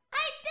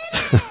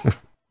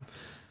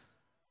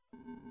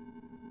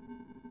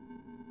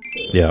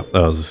 Yeah,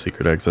 that was a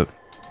secret exit.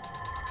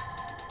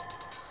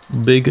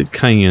 Big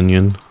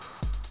Canyon.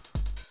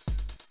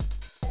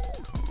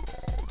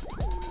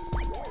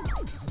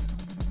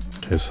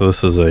 Okay, so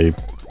this is a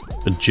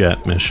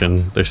jet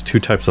mission. There's two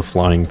types of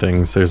flying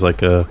things. There's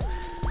like a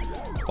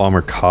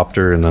bomber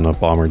copter and then a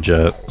bomber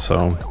jet.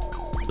 So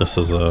this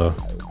is a...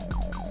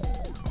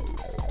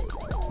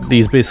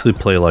 These basically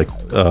play like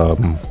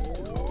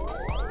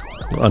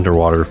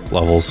underwater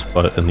levels,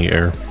 but in the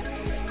air.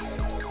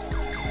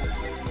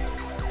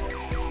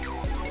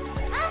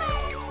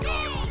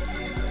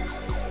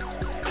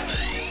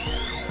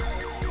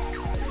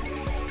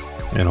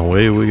 And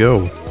away we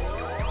go.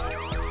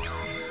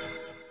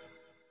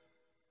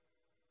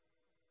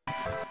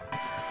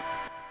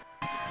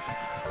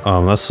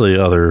 That's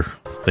the other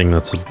thing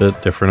that's a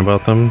bit different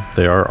about them.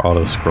 They are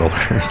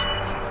auto-scrollers.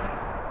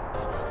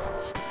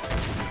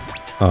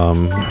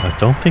 I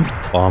don't think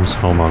bombs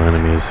home on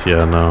enemies.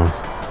 Yeah, no.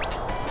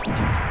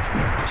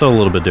 It's a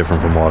little bit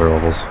different from water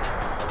levels.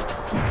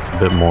 A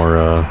bit more,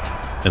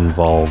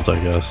 involved, I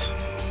guess.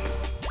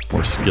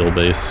 More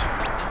skill-based.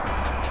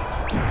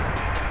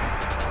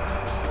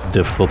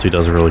 Difficulty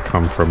doesn't really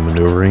come from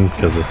maneuvering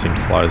because this thing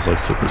flies like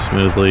super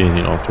smoothly and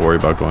you don't have to worry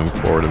about going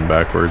forward and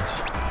backwards.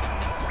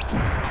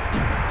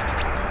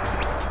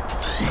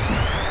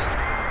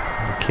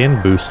 You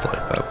can boost like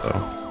that though.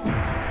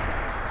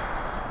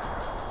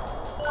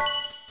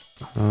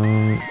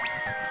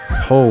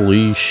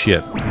 Holy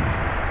shit.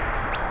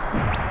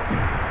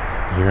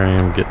 Here I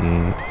am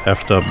getting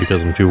effed up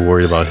because I'm too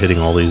worried about hitting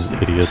all these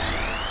idiots.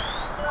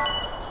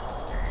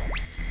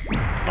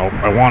 Oh,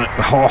 I want it.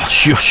 Oh,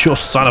 you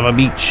son of a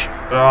beach.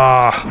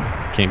 Ah,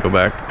 can't go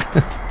back.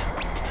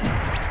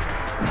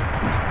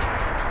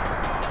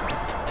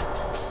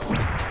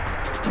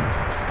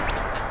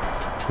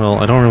 Well,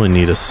 I don't really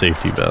need a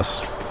safety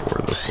vest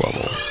for this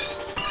level.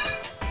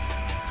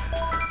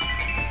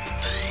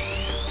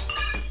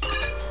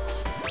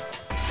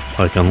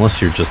 Like,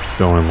 unless you're just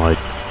going like,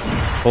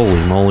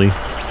 holy moly.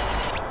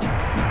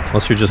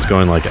 Unless you're just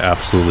going like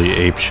absolutely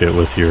apeshit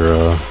with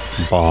your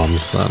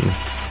bombs, then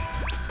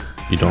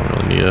you don't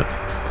really need it.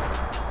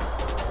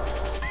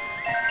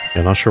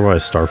 Yeah, not sure why a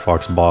Star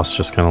Fox boss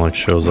just kind of like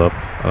shows up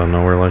out of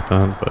nowhere like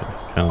that, but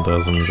kind of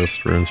does and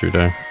just ruins your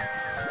day.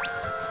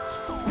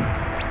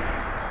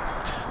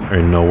 There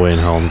ain't no way in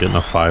hell I'm getting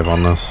a 5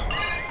 on this.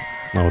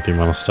 Not with the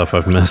amount of stuff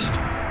I've missed.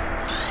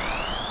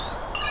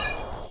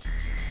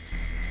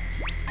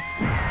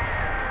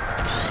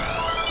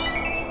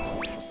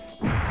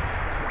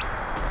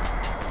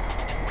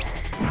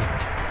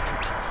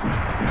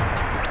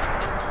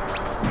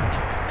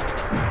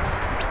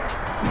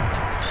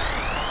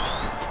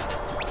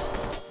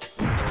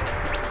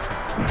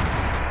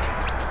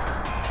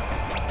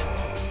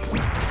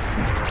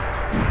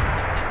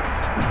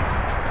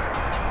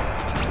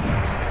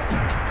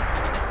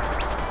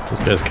 This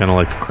guy's kind of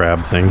like the crab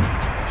thing,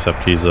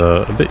 except he's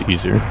a bit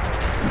easier.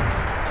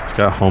 He's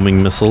got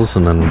homing missiles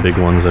and then big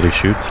ones that he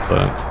shoots,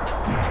 but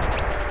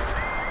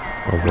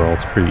overall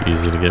it's pretty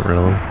easy to get rid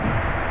of him.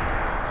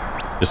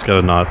 Just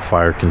gotta not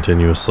fire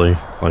continuously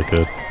like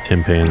a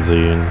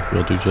chimpanzee and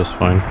you'll do just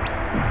fine.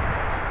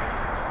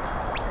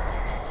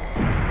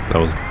 That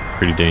was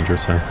pretty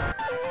dangerous, huh?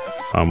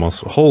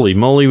 Almost. Holy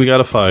moly, we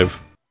got a 5.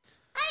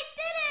 I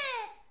did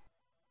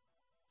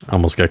it! I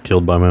almost got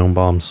killed by my own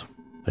bombs.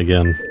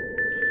 Again.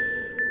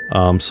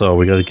 So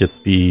we gotta get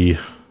the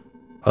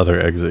other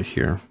exit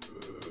here.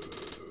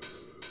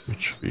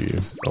 Which should be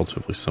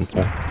relatively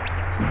simple.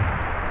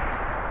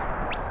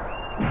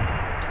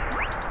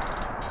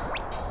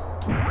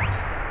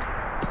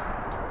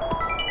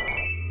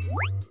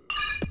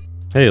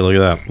 Hey, look at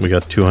that. We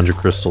got 200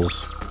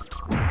 crystals.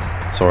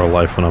 So our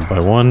life went up by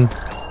 1.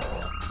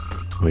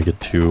 We get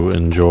to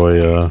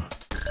enjoy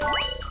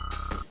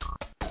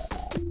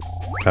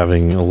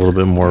having a little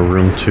bit more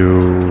room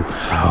to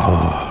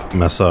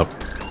mess up.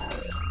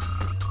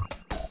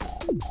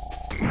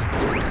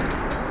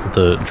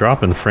 The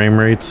drop in frame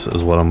rates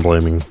is what I'm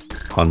blaming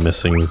on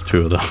missing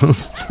 2 of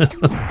those.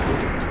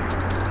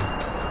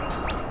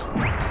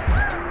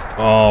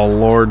 Oh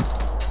Lord,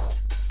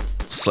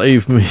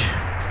 save me.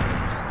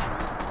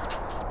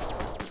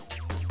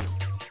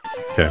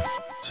 Okay,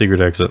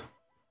 secret exit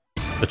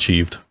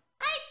achieved.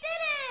 I did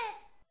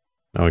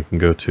it! Now we can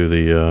go to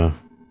the oh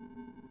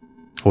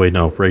wait,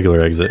 no,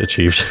 regular exit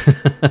achieved.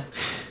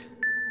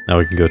 Now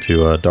we can go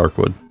to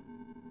Darkwood.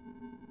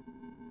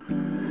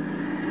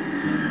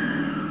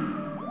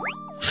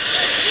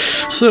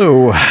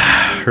 So,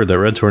 heard that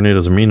red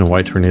tornadoes are mean and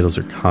white tornadoes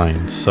are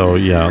kind. So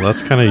yeah,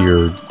 that's kind of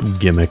your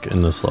gimmick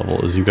in this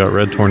level, is you got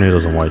red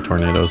tornadoes and white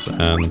tornadoes,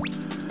 and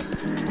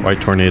white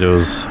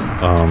tornadoes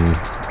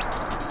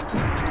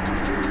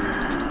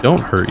don't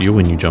hurt you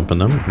when you jump in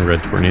them, and red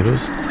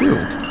tornadoes do.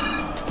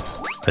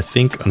 I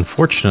think,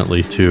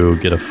 unfortunately, to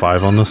get a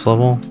 5 on this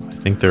level, I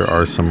think there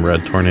are some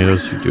red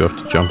tornadoes you do have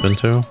to jump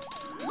into.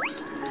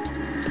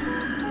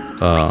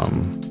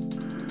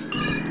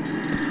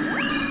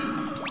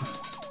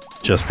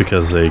 Just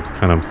because they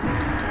kind of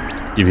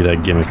give you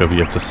that gimmick of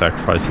you have to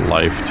sacrifice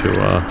life to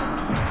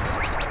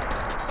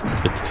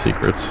get the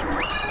secrets.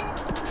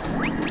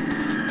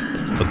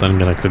 But then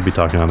again, I could be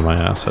talking out of my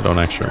ass, I don't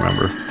actually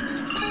remember.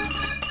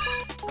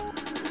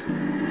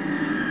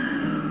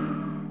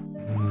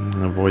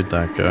 Avoid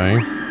that guy.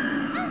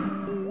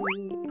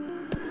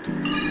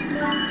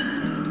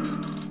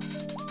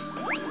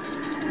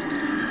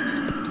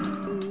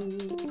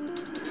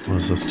 What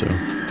does this do?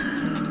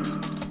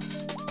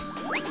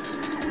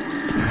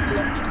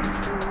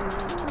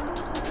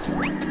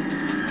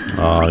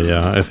 Oh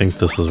yeah, I think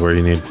this is where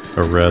you need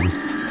a red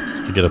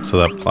to get up to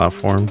that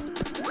platform.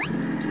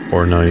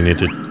 Or no, you need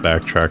to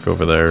backtrack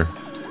over there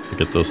to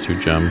get those 2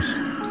 gems.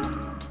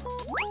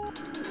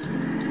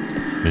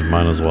 I mean,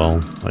 might as well,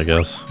 I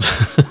guess.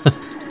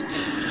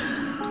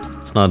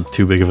 It's not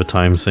too big of a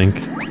time sink.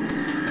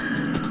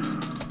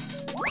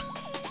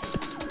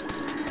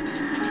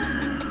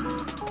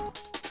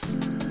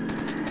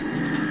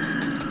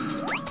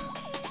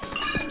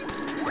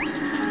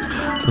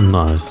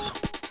 Nice.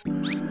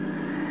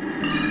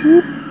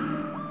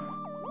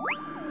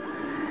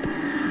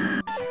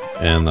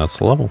 And that's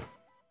the level.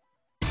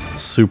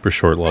 Super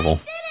short level.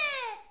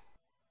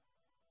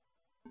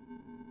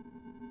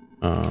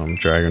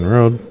 Dragon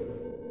Road.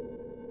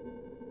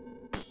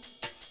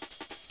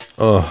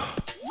 Oh,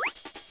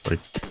 like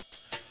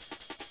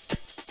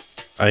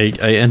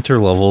I enter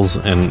levels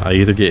and I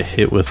either get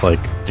hit with like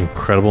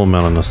incredible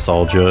amount of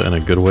nostalgia in a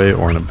good way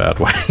or in a bad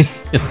way.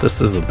 And this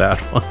is a bad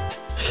one.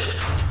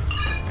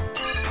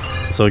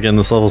 So again,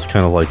 this level's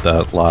kind of like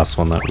that last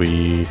one that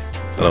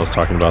I was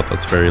talking about.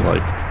 That's very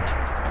like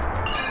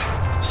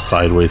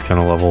sideways kind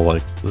of level,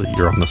 like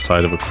you're on the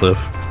side of a cliff.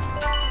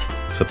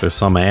 Except there's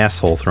some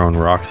asshole throwing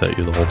rocks at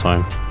you the whole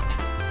time.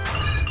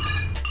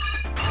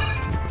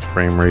 The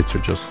frame rates are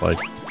just like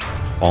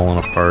falling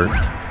apart.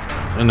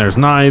 And there's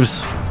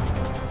knives!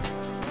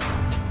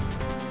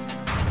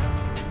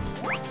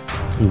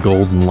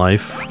 golden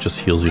life just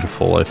heals you to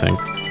full, I think.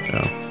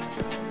 Yeah.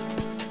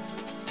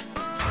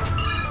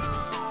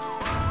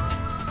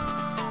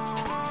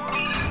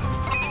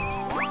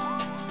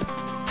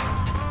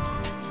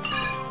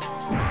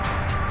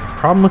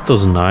 Problem with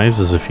those knives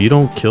is if you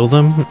don't kill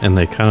them and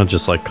they kind of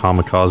just like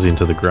kamikaze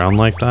into the ground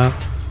like that,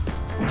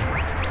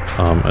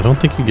 I don't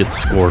think you get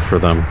score for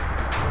them,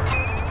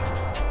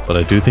 but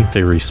I do think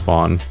they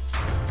respawn.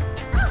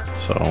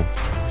 So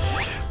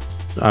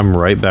I'm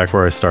right back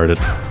where I started.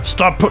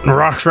 Stop putting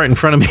rocks right in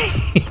front of me.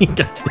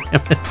 God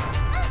damn it.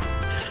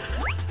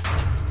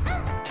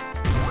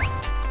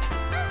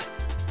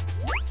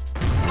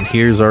 And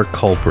here's our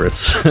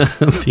culprits.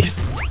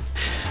 These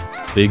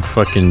big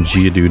fucking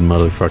Geodude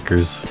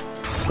motherfuckers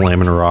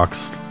slamming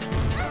rocks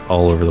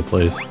all over the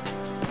place.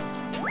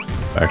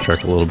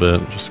 Backtrack a little bit,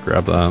 just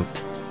grab that.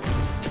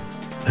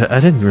 I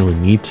didn't really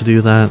need to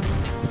do that.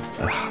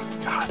 Oh,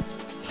 God.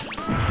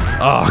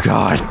 Oh,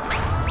 God.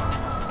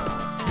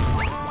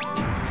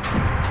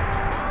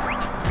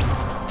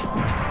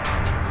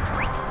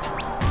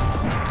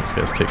 These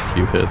guys take a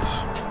few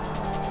hits.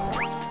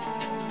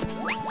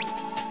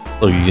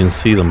 Look, you can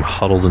see them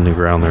huddled in the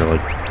ground. They're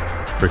like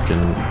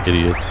freaking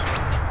idiots.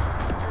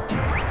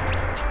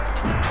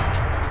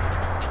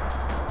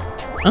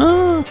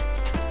 Ah!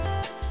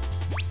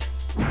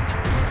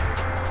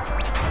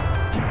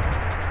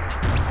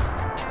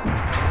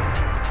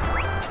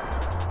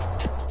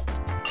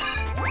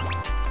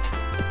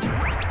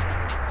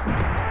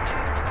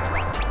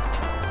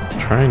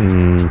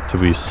 Trying to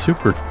be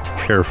super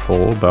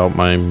careful about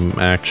my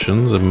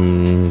actions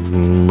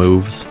and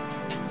moves.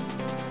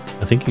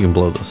 I think you can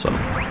blow this up.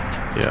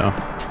 Yeah.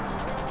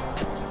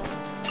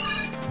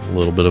 A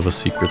little bit of a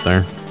secret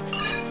there.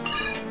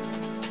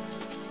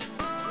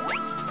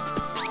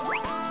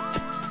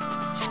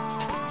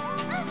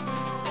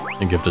 I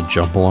think you have to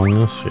jump along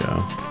this, yeah.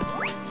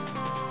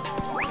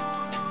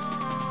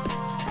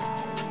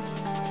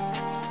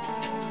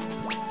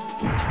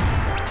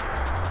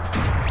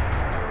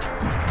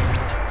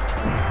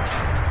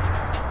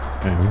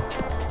 Okay.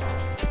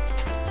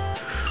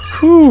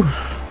 Whew.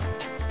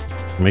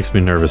 It makes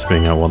me nervous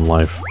being at one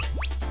life.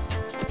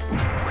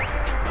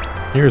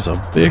 Here's a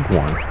big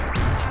one.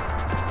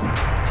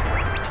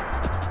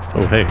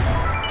 Oh, hey.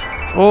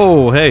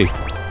 Oh, hey.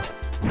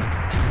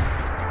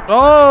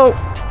 Oh!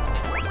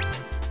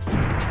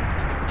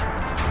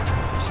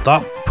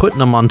 Stop putting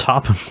them on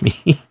top of me.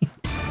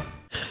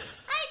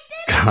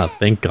 God,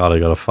 thank God I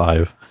got a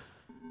 5.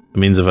 It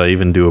means if I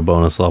even do a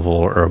bonus level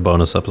or a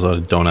bonus episode,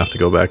 I don't have to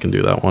go back and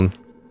do that one.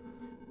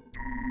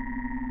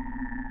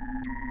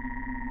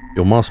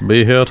 You must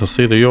be here to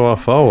see the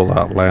UFO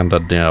that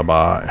landed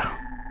nearby.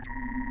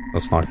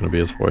 That's not going to be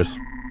his voice.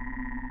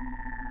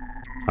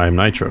 I am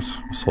Nitrous,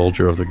 a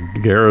soldier of the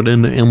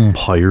Gyarados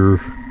Empire.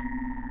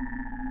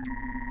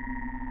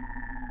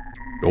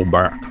 Go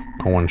back.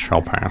 No one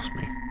shall pass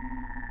me.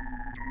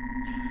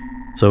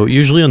 So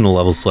usually on the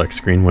level select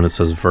screen when it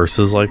says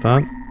versus like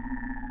that,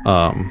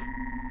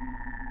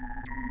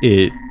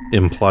 it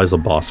implies a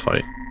boss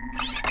fight.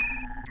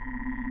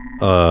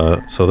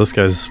 So this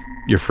guy's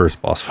your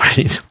first boss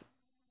fight.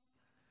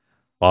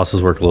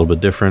 Bosses work a little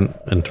bit different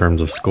in terms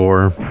of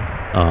score.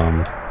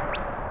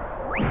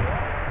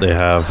 They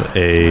have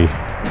a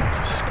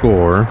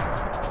score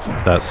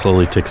that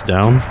slowly ticks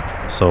down.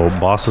 So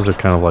bosses are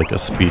kind of like a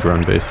speed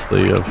run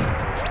basically of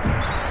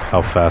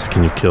how fast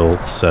can you kill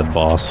said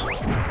boss.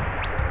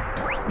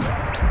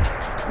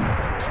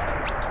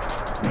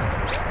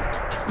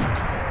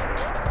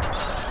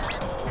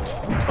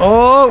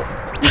 Oh!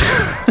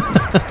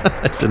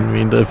 I didn't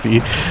mean to be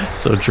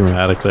so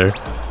dramatic there.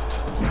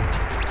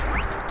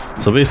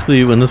 So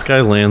basically, when this guy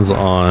lands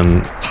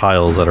on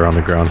tiles that are on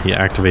the ground, he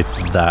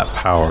activates that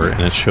power,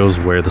 and it shows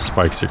where the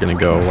spikes are going to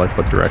go, like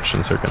what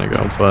directions they're going to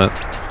go. But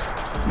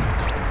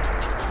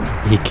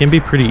he can be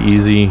pretty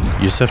easy.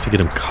 You just have to get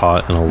him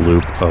caught in a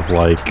loop of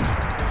like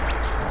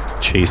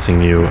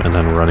chasing you and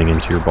then running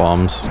into your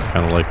bombs,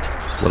 kind of like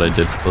what I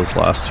did for those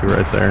last two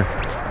right there.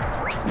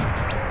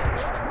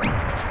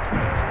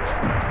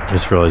 I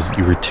just realized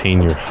you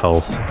retain your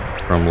health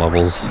from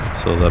levels,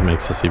 so that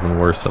makes this even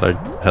worse that I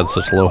had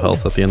such low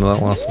health at the end of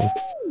that last one.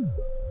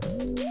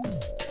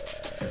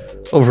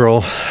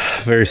 Overall,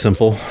 very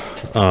simple,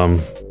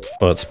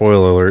 but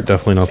spoiler alert,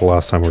 definitely not the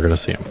last time we're going to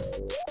see him.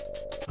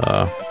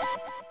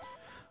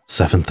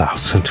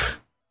 7,000.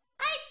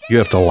 You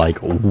have to like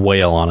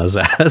wail on his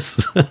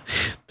ass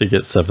to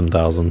get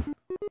 7,000.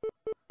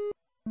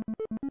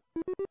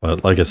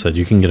 But like I said,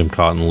 you can get him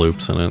caught in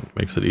loops and it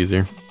makes it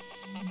easier.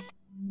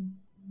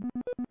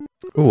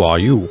 Who are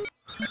you?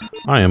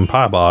 I am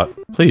Piebot.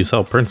 Please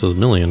help Princess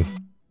Million.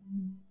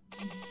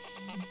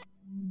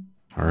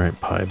 Alright,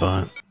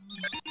 Piebot.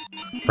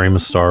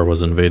 Ramus Star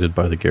was invaded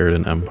by the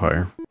Gyarados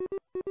Empire.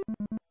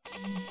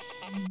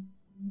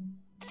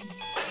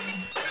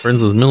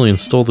 Princess Million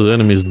stole the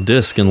enemy's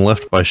disc and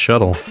left by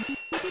shuttle.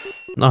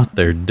 Not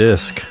their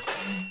disc.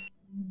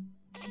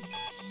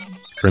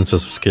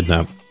 Princess was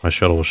kidnapped. My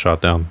shuttle was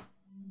shot down.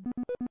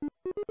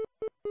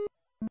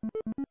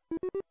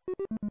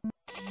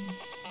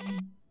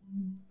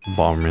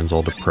 Bomberman's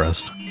all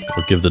depressed.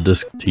 I'll give the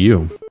disc to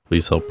you.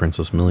 Please help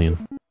Princess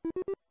Million.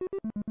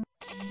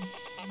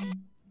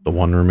 The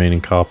one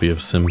remaining copy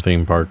of Sim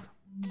Theme Park.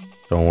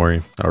 Don't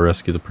worry, I'll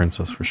rescue the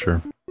princess for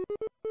sure.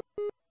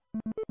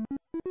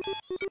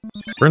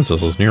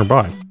 Princess is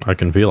nearby. I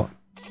can feel it.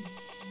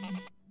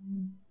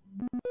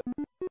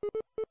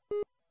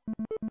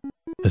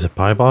 Is it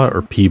Piebot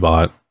or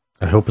P-Bot?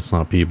 I hope it's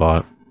not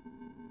P-Bot.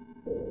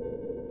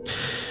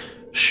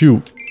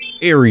 Shoot.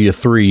 Area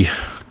 3.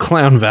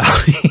 Clown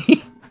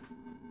Valley.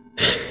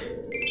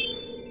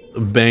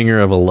 Banger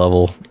of a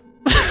level.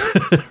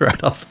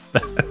 Right off the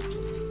bat.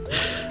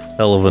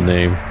 Hell of a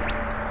name.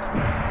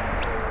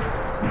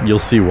 You'll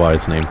see why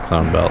it's named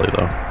Clown Valley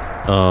though.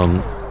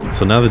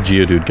 So now the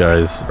Geodude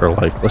guys are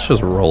like, let's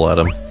just roll at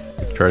him.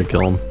 Try to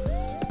kill him.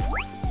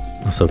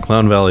 So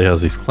Clown Valley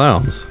has these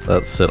clowns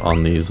that sit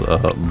on these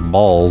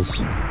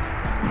balls.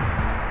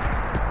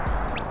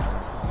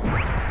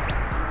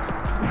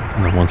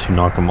 And then once you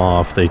knock them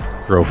off, they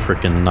throw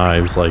frickin'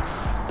 knives like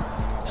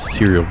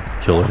serial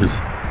killers.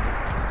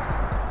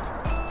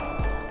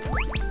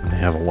 And they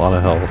have a lot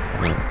of health,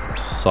 and it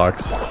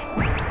sucks. There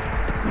we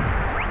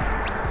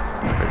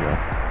go.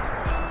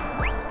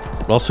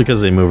 But also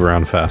because they move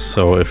around fast,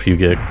 so if you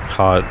get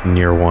caught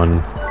near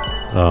one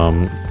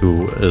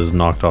who is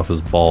knocked off his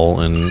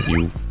ball and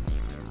you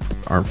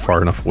aren't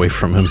far enough away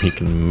from him, he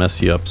can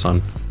mess you up,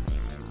 son.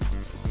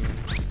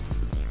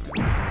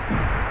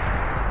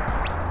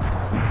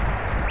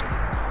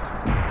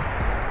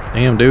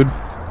 Damn, dude.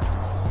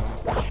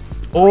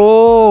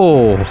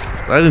 Oh!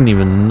 I didn't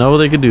even know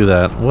they could do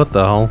that. What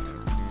the hell?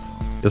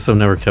 Guess I've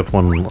never kept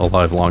one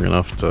alive long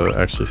enough to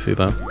actually see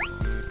that.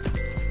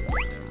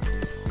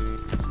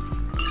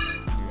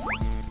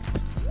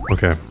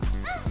 Okay.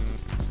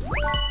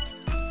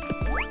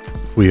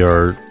 We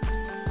are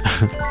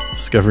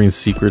discovering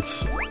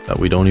secrets that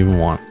we don't even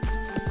want.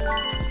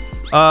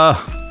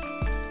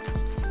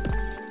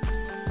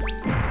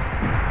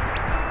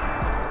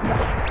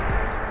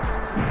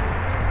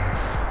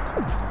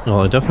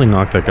 Well, I definitely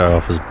knocked that guy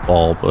off his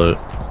ball, but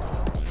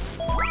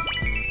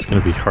it's gonna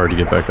be hard to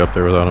get back up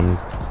there without him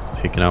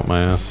taking out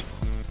my ass.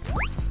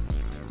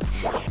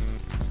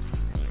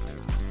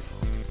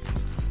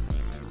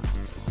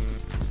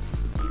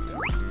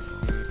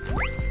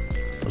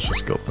 Let's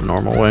just go the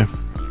normal way.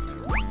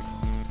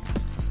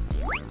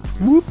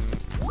 Whoop.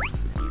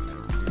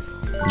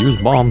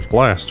 Use bombs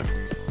blasting.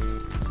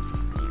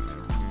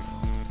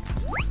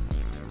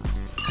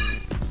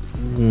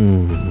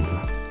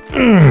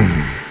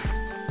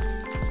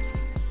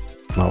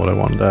 Not what I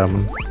wanted to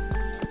happen.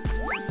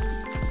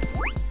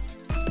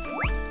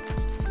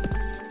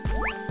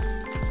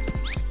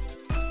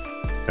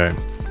 Okay.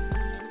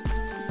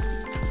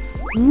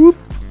 Whoop.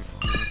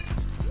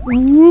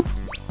 Whoop.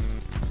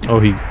 Oh,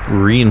 he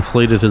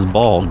reinflated his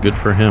ball. Good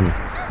for him.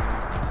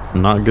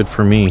 Not good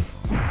for me.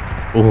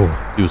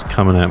 Oh, he was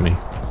coming at me.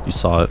 You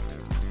saw it.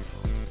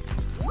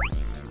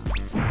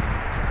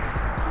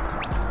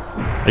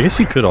 I guess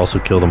you could also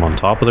kill them on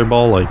top of their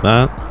ball like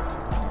that.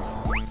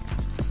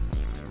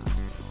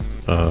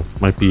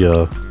 Might be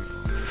a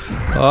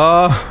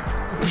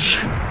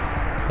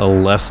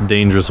less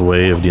dangerous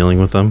way of dealing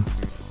with them.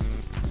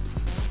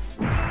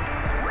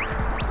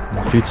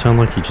 Dude, sound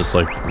like he just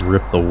like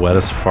ripped the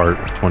wettest fart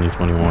of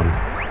 2021.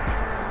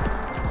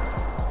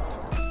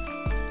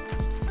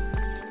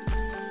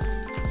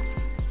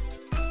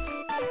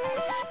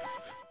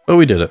 But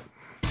we did it.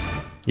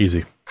 Easy.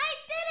 I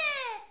did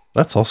it!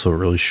 That's also a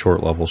really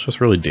short level. It's just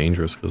really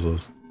dangerous because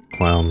those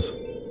clowns.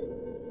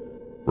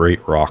 Great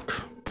rock.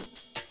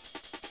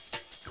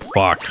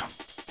 Fuck.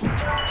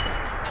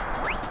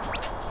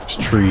 There's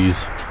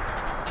trees.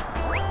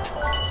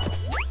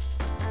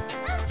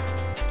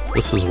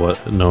 This is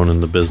what known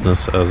in the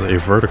business as a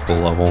vertical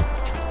level.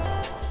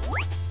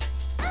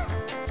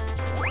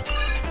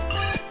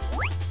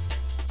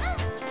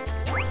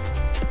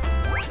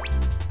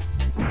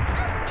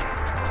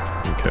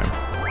 Okay.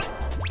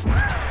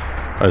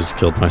 I just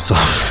killed myself.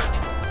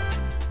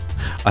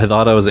 I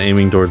thought I was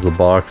aiming towards the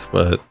box,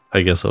 but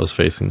I guess I was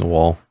facing the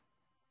wall.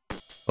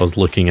 I was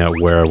looking at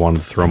where I wanted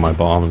to throw my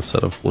bomb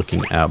instead of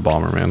looking at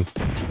Bomberman.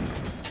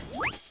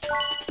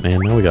 Man,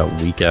 now we got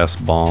weak-ass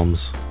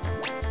bombs.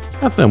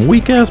 Got them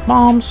weak-ass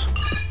bombs.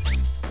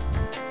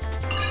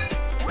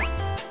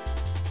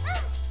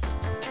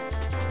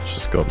 Let's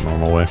just go up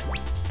normal way.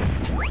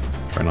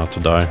 Try not to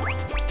die.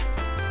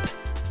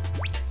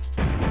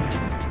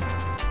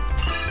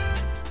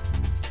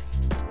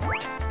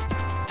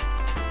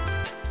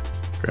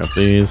 Grab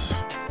these.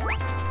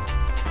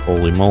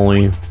 Holy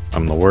moly,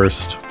 I'm the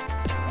worst.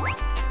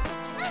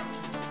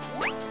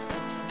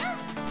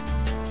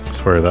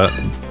 I swear that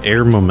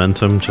air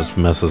momentum just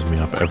messes me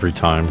up every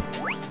time.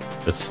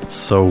 It's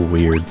so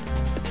weird.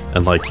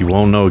 And like, you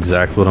won't know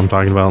exactly what I'm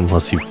talking about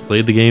unless you've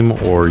played the game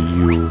or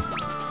you,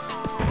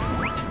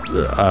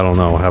 I don't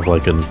know, have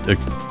like a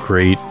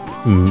great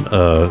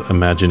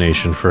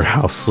imagination for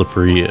how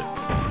slippery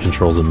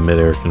controls in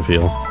midair can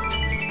feel.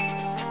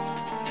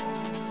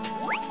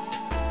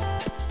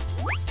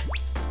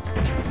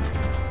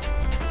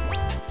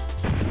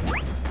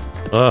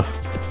 Ugh.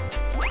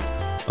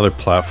 Another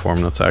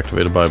platform that's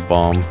activated by a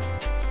bomb.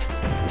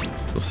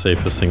 The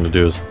safest thing to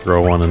do is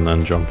throw one and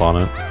then jump on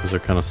it, because they're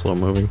kind of slow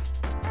moving.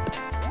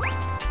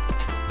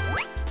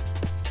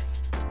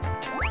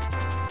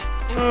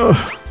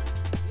 Ugh.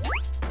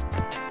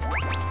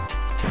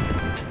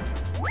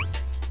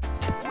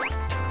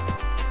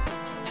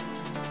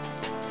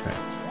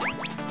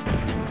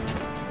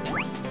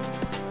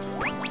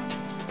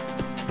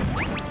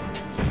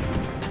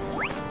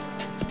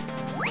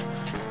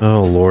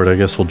 Oh lord, I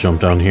guess we'll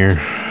jump down here.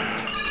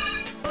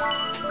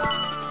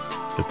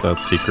 Get that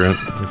secret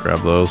and grab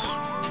those.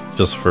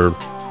 Just for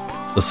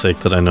the sake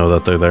that I know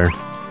that they're there.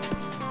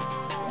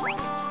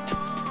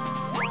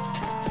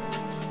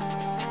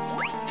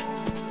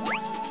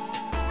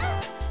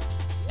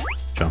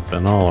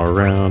 Jumping all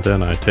around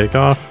and I take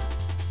off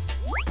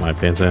my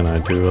pants and I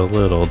do a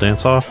little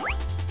dance off.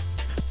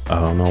 I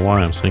don't know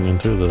why I'm singing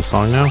to the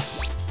song now.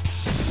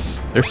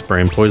 They're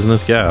spraying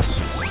poisonous gas.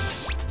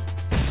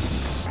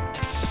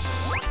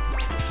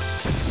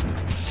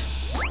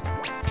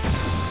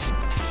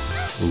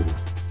 Ooh.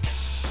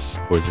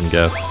 Poison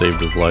gas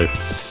saved his life.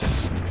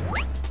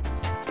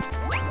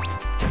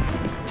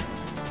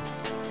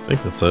 I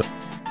think that's it.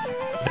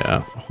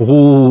 Yeah.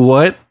 Ooh,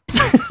 what?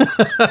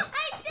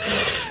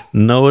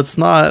 No, it's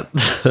not.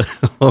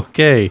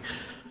 Okay.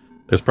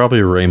 There's probably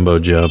a rainbow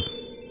gem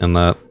in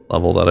that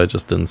level that I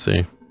just didn't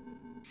see.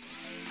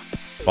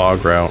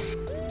 Fog route.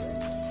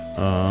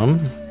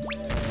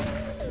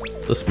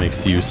 This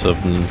makes use of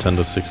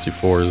Nintendo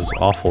 64's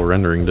awful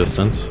rendering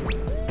distance.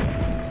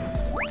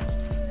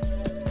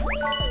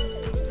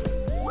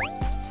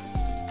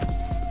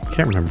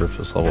 Can't remember if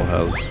this level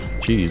has...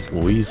 Jeez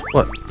Louise,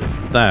 what is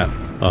that?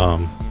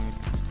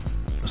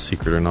 A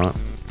secret or not?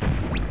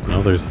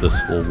 No, there's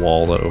this little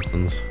wall that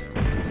opens.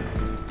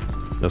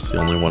 That's the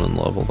only one in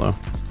the level, though.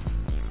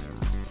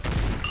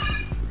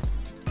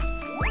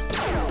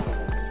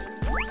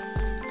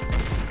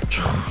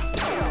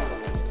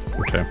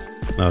 Okay,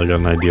 now I got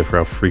an idea for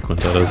how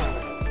frequent that is.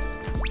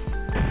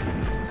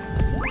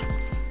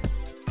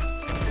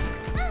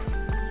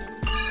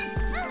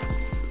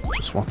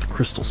 Just want the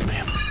crystals,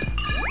 man.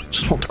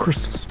 Just want the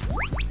crystals.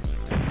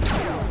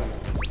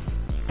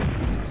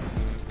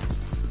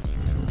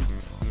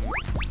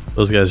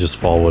 Those guys just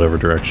fall whatever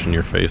direction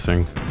you're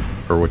facing,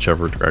 or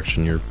whichever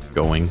direction you're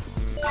going.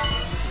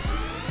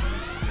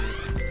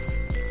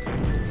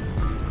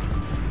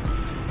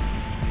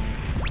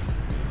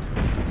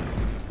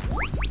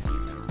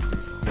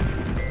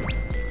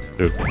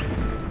 Dude.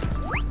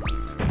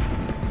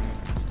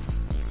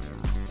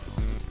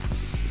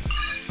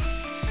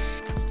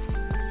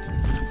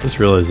 Just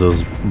realized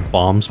those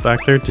bombs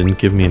back there didn't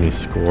give me any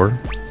score.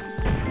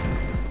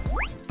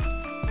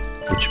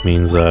 Which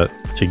means that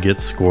to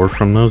get score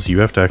from those, you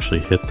have to actually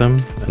hit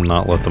them and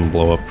not let them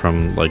blow up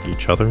from, like,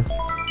 each other.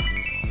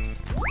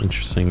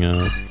 Interesting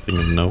thing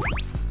of note,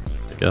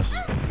 I guess.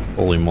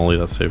 Holy moly,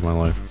 that saved my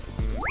life.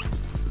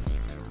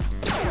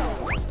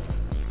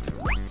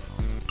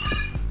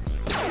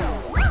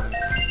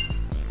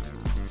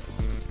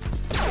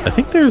 I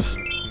think there's...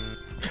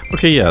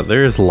 Okay, yeah,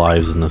 there's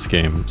lives in this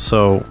game,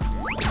 so...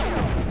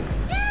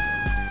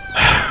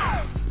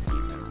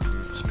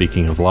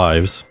 Speaking of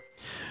lives,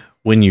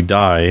 when you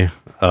die,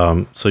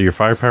 so your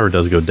firepower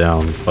does go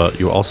down, but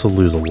you also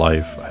lose a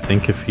life. I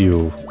think if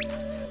you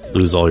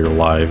lose all your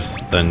lives,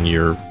 then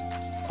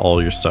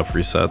all your stuff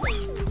resets.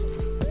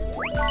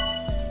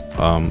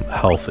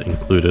 Health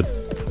included.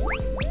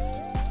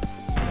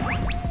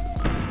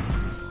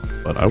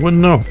 But I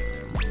wouldn't know.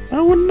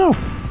 I wouldn't know.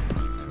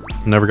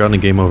 Never gotten a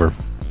game over.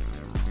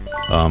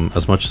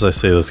 As much as I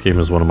say this game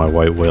is one of my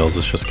white whales,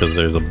 it's just because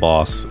there's a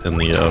boss in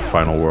the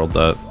final world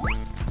that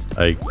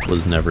I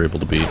was never able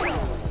to beat.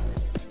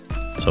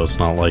 So it's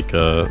not like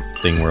a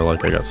thing where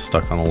like I got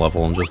stuck on a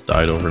level and just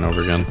died over and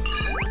over again.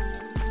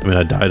 I mean,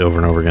 I died over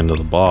and over again to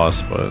the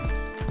boss, but,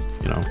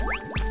 you know.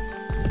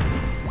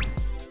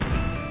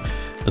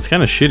 It's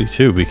kind of shitty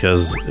too,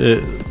 because,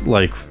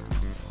 like,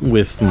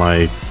 with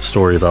my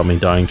story about me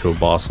dying to a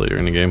boss later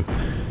in the game,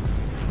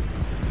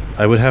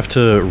 I would have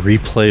to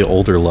replay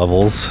older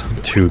levels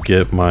to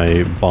get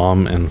my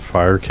bomb and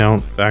fire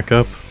count back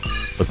up.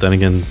 But then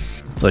again,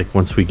 like,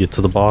 once we get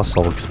to the boss,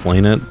 I'll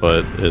explain it,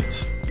 but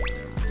it's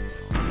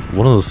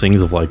one of those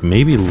things of, like,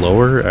 maybe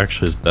lower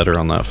actually is better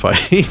on that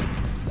fight.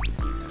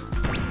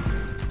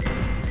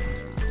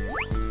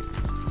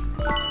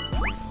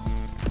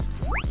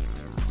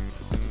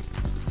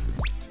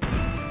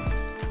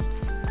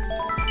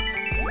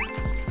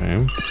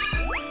 Okay.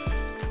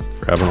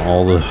 Grabbing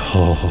all the...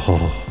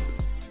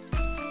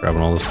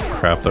 grabbing all this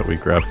crap that we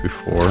grabbed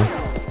before.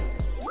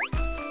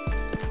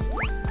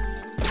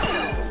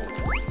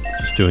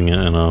 Just doing it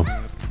in a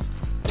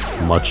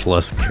much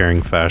less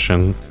caring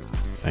fashion.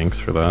 Thanks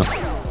for that.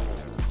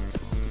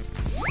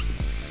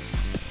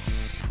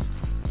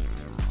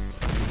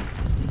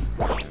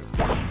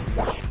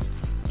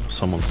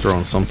 Someone's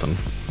throwing something.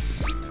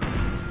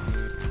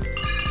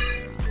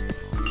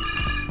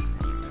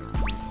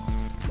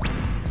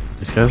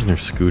 These guys and their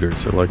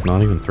scooters are like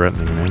not even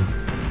threatening, man.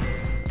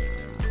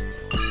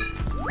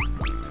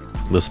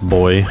 this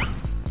boy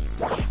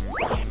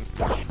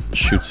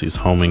shoots these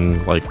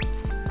homing, like,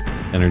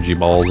 energy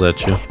balls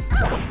at you.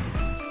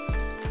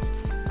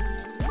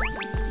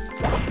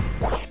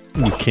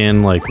 You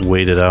can, like,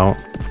 wait it out,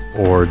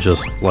 or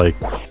just, like,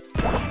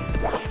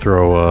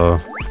 throw a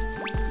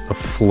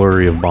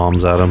flurry of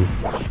bombs at him,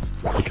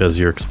 because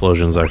your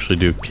explosions actually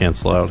do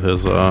cancel out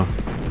his,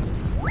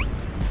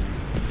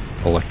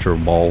 electro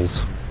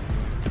balls.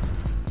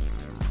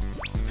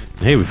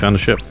 And hey, we found a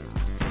ship.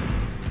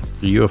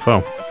 A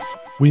UFO.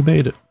 We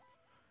made it.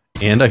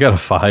 And I got a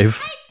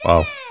 5.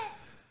 Wow.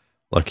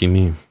 Lucky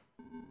me.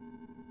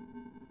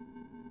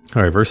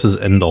 Alright, versus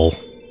Endel.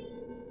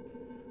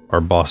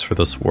 Our boss for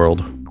this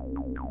world.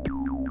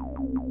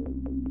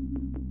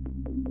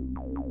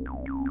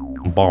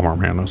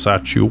 Bomberman, is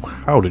that you?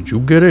 How did you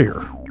get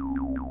here?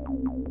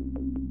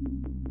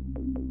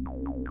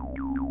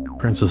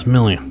 Princess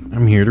Million,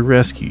 I'm here to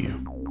rescue you.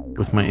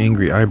 With my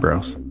angry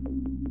eyebrows.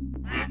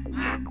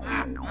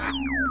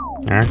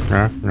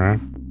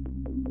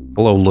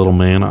 Hello, little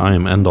man, I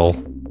am Endel.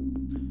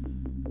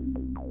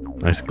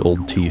 Nice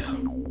gold teeth.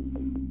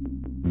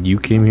 You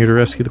came here to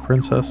rescue the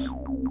princess?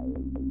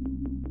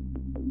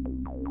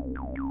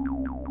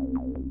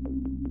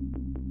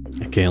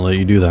 I can't let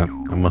you do that.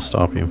 I must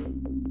stop you.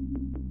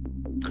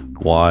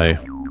 Why?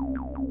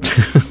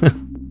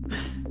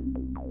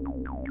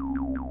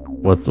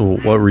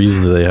 What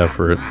reason do they have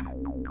for it?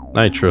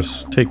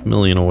 Nitrous, take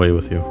Million away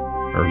with you.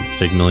 Or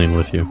take Million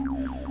with you.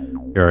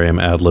 Here I am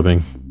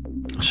ad-libbing.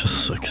 It's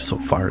just like so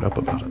fired up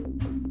about it.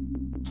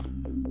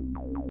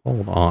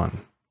 Hold on.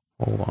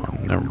 Hold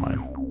on. Never mind.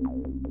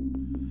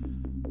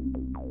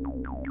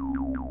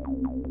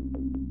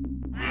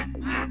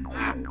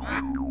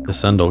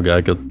 This Endel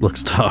guy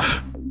looks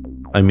tough.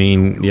 I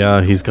mean,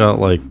 yeah, he's got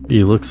like,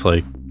 he looks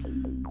like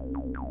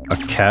a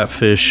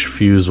catfish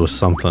fused with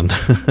something.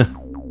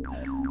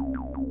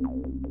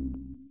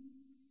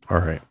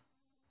 Alright.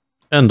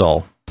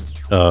 Endel.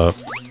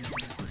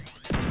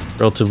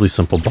 Relatively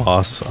simple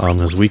boss.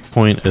 His weak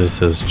point is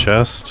his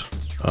chest.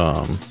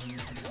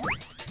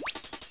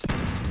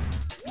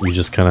 You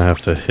just kind of have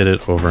to hit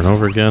it over and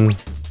over again.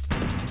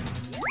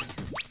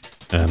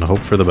 And hope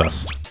for the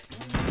best.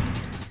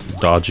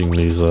 Dodging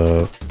these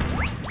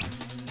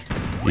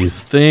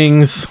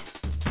things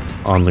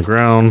on the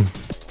ground.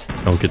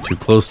 Don't get too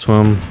close to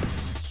him.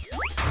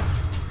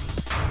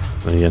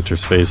 Then he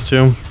enters phase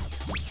 2.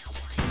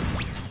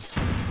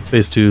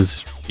 Phase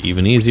 2's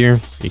even easier.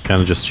 He kind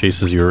of just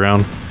chases you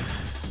around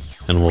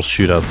and will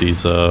shoot out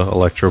these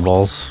electro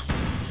balls.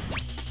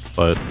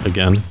 But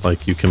again,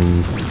 like, you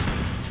can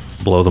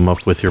blow them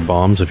up with your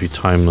bombs if you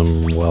time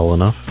them well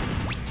enough.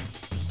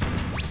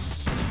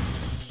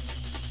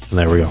 And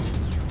there we go.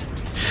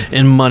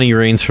 And money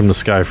rains from the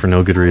sky for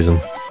no good reason.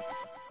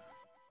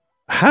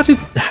 How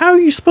are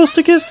you supposed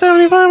to get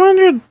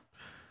 7,500?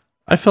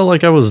 I felt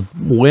like I was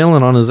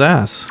wailing on his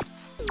ass.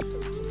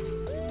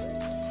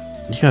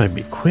 You gotta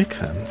be quick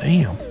then,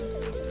 damn.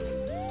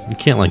 You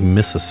can't like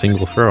miss a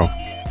single throw.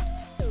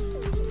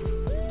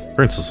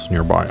 Princess is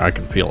nearby, I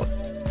can feel it.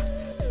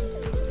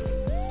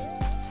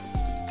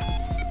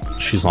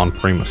 She's on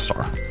Prima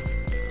Star.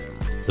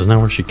 Isn't that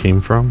where she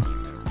came from?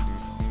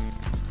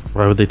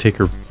 Why would they take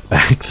her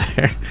back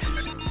there?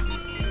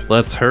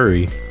 Let's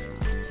hurry.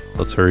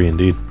 Let's hurry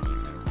indeed.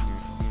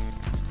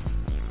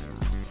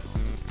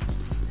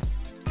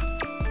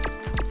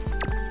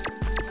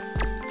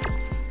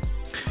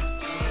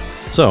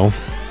 So,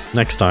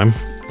 next time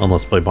on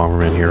Let's Play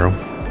Bomberman Hero,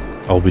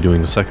 I'll be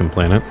doing the second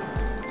planet,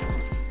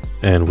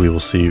 and we will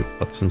see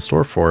what's in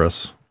store for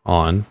us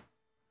on,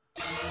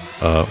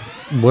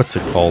 what's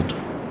it called?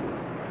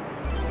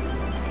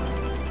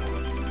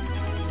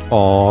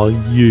 Aw,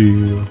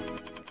 yeah.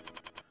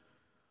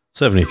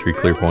 73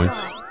 clear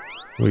points.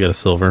 We got a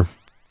silver.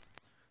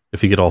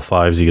 If you get all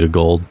 5s, you get a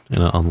gold,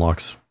 and it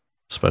unlocks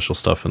special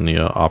stuff in the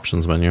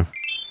options menu.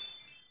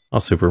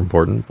 Not super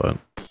important, but...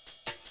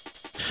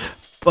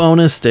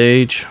 bonus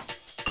stage.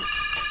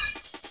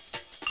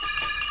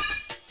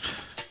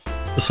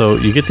 So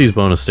you get these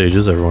bonus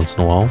stages every once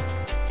in a while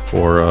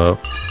for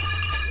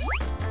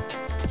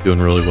doing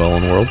really well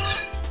in worlds.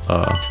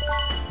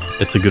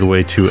 It's a good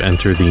way to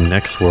enter the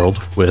next world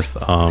with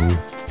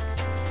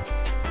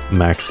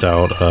maxed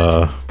out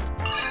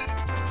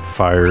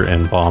fire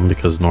and bomb,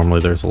 because normally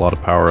there's a lot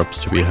of power-ups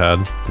to be had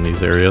in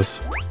these areas,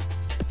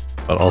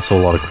 but also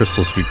a lot of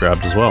crystals to be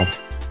grabbed as well.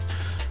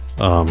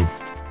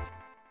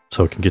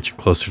 So it can get you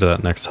closer to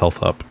that next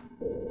health up.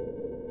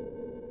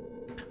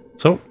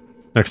 So,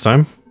 next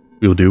time,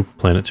 we will do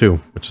Planet 2,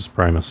 which is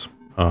Primus.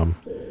 And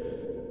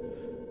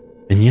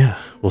yeah,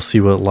 we'll see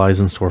what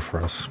lies in store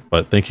for us.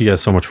 But thank you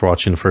guys so much for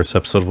watching the first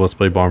episode of Let's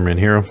Play Bomberman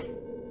Hero.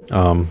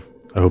 I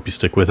hope you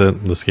stick with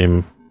it. This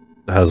game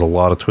has a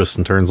lot of twists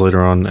and turns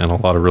later on, and a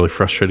lot of really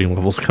frustrating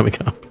levels coming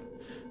up.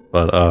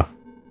 But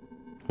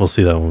we'll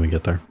see that when we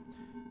get there.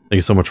 Thank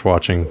you so much for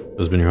watching. This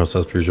has been your host,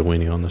 as per usual,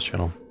 Weenie, on this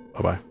channel.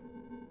 Bye-bye.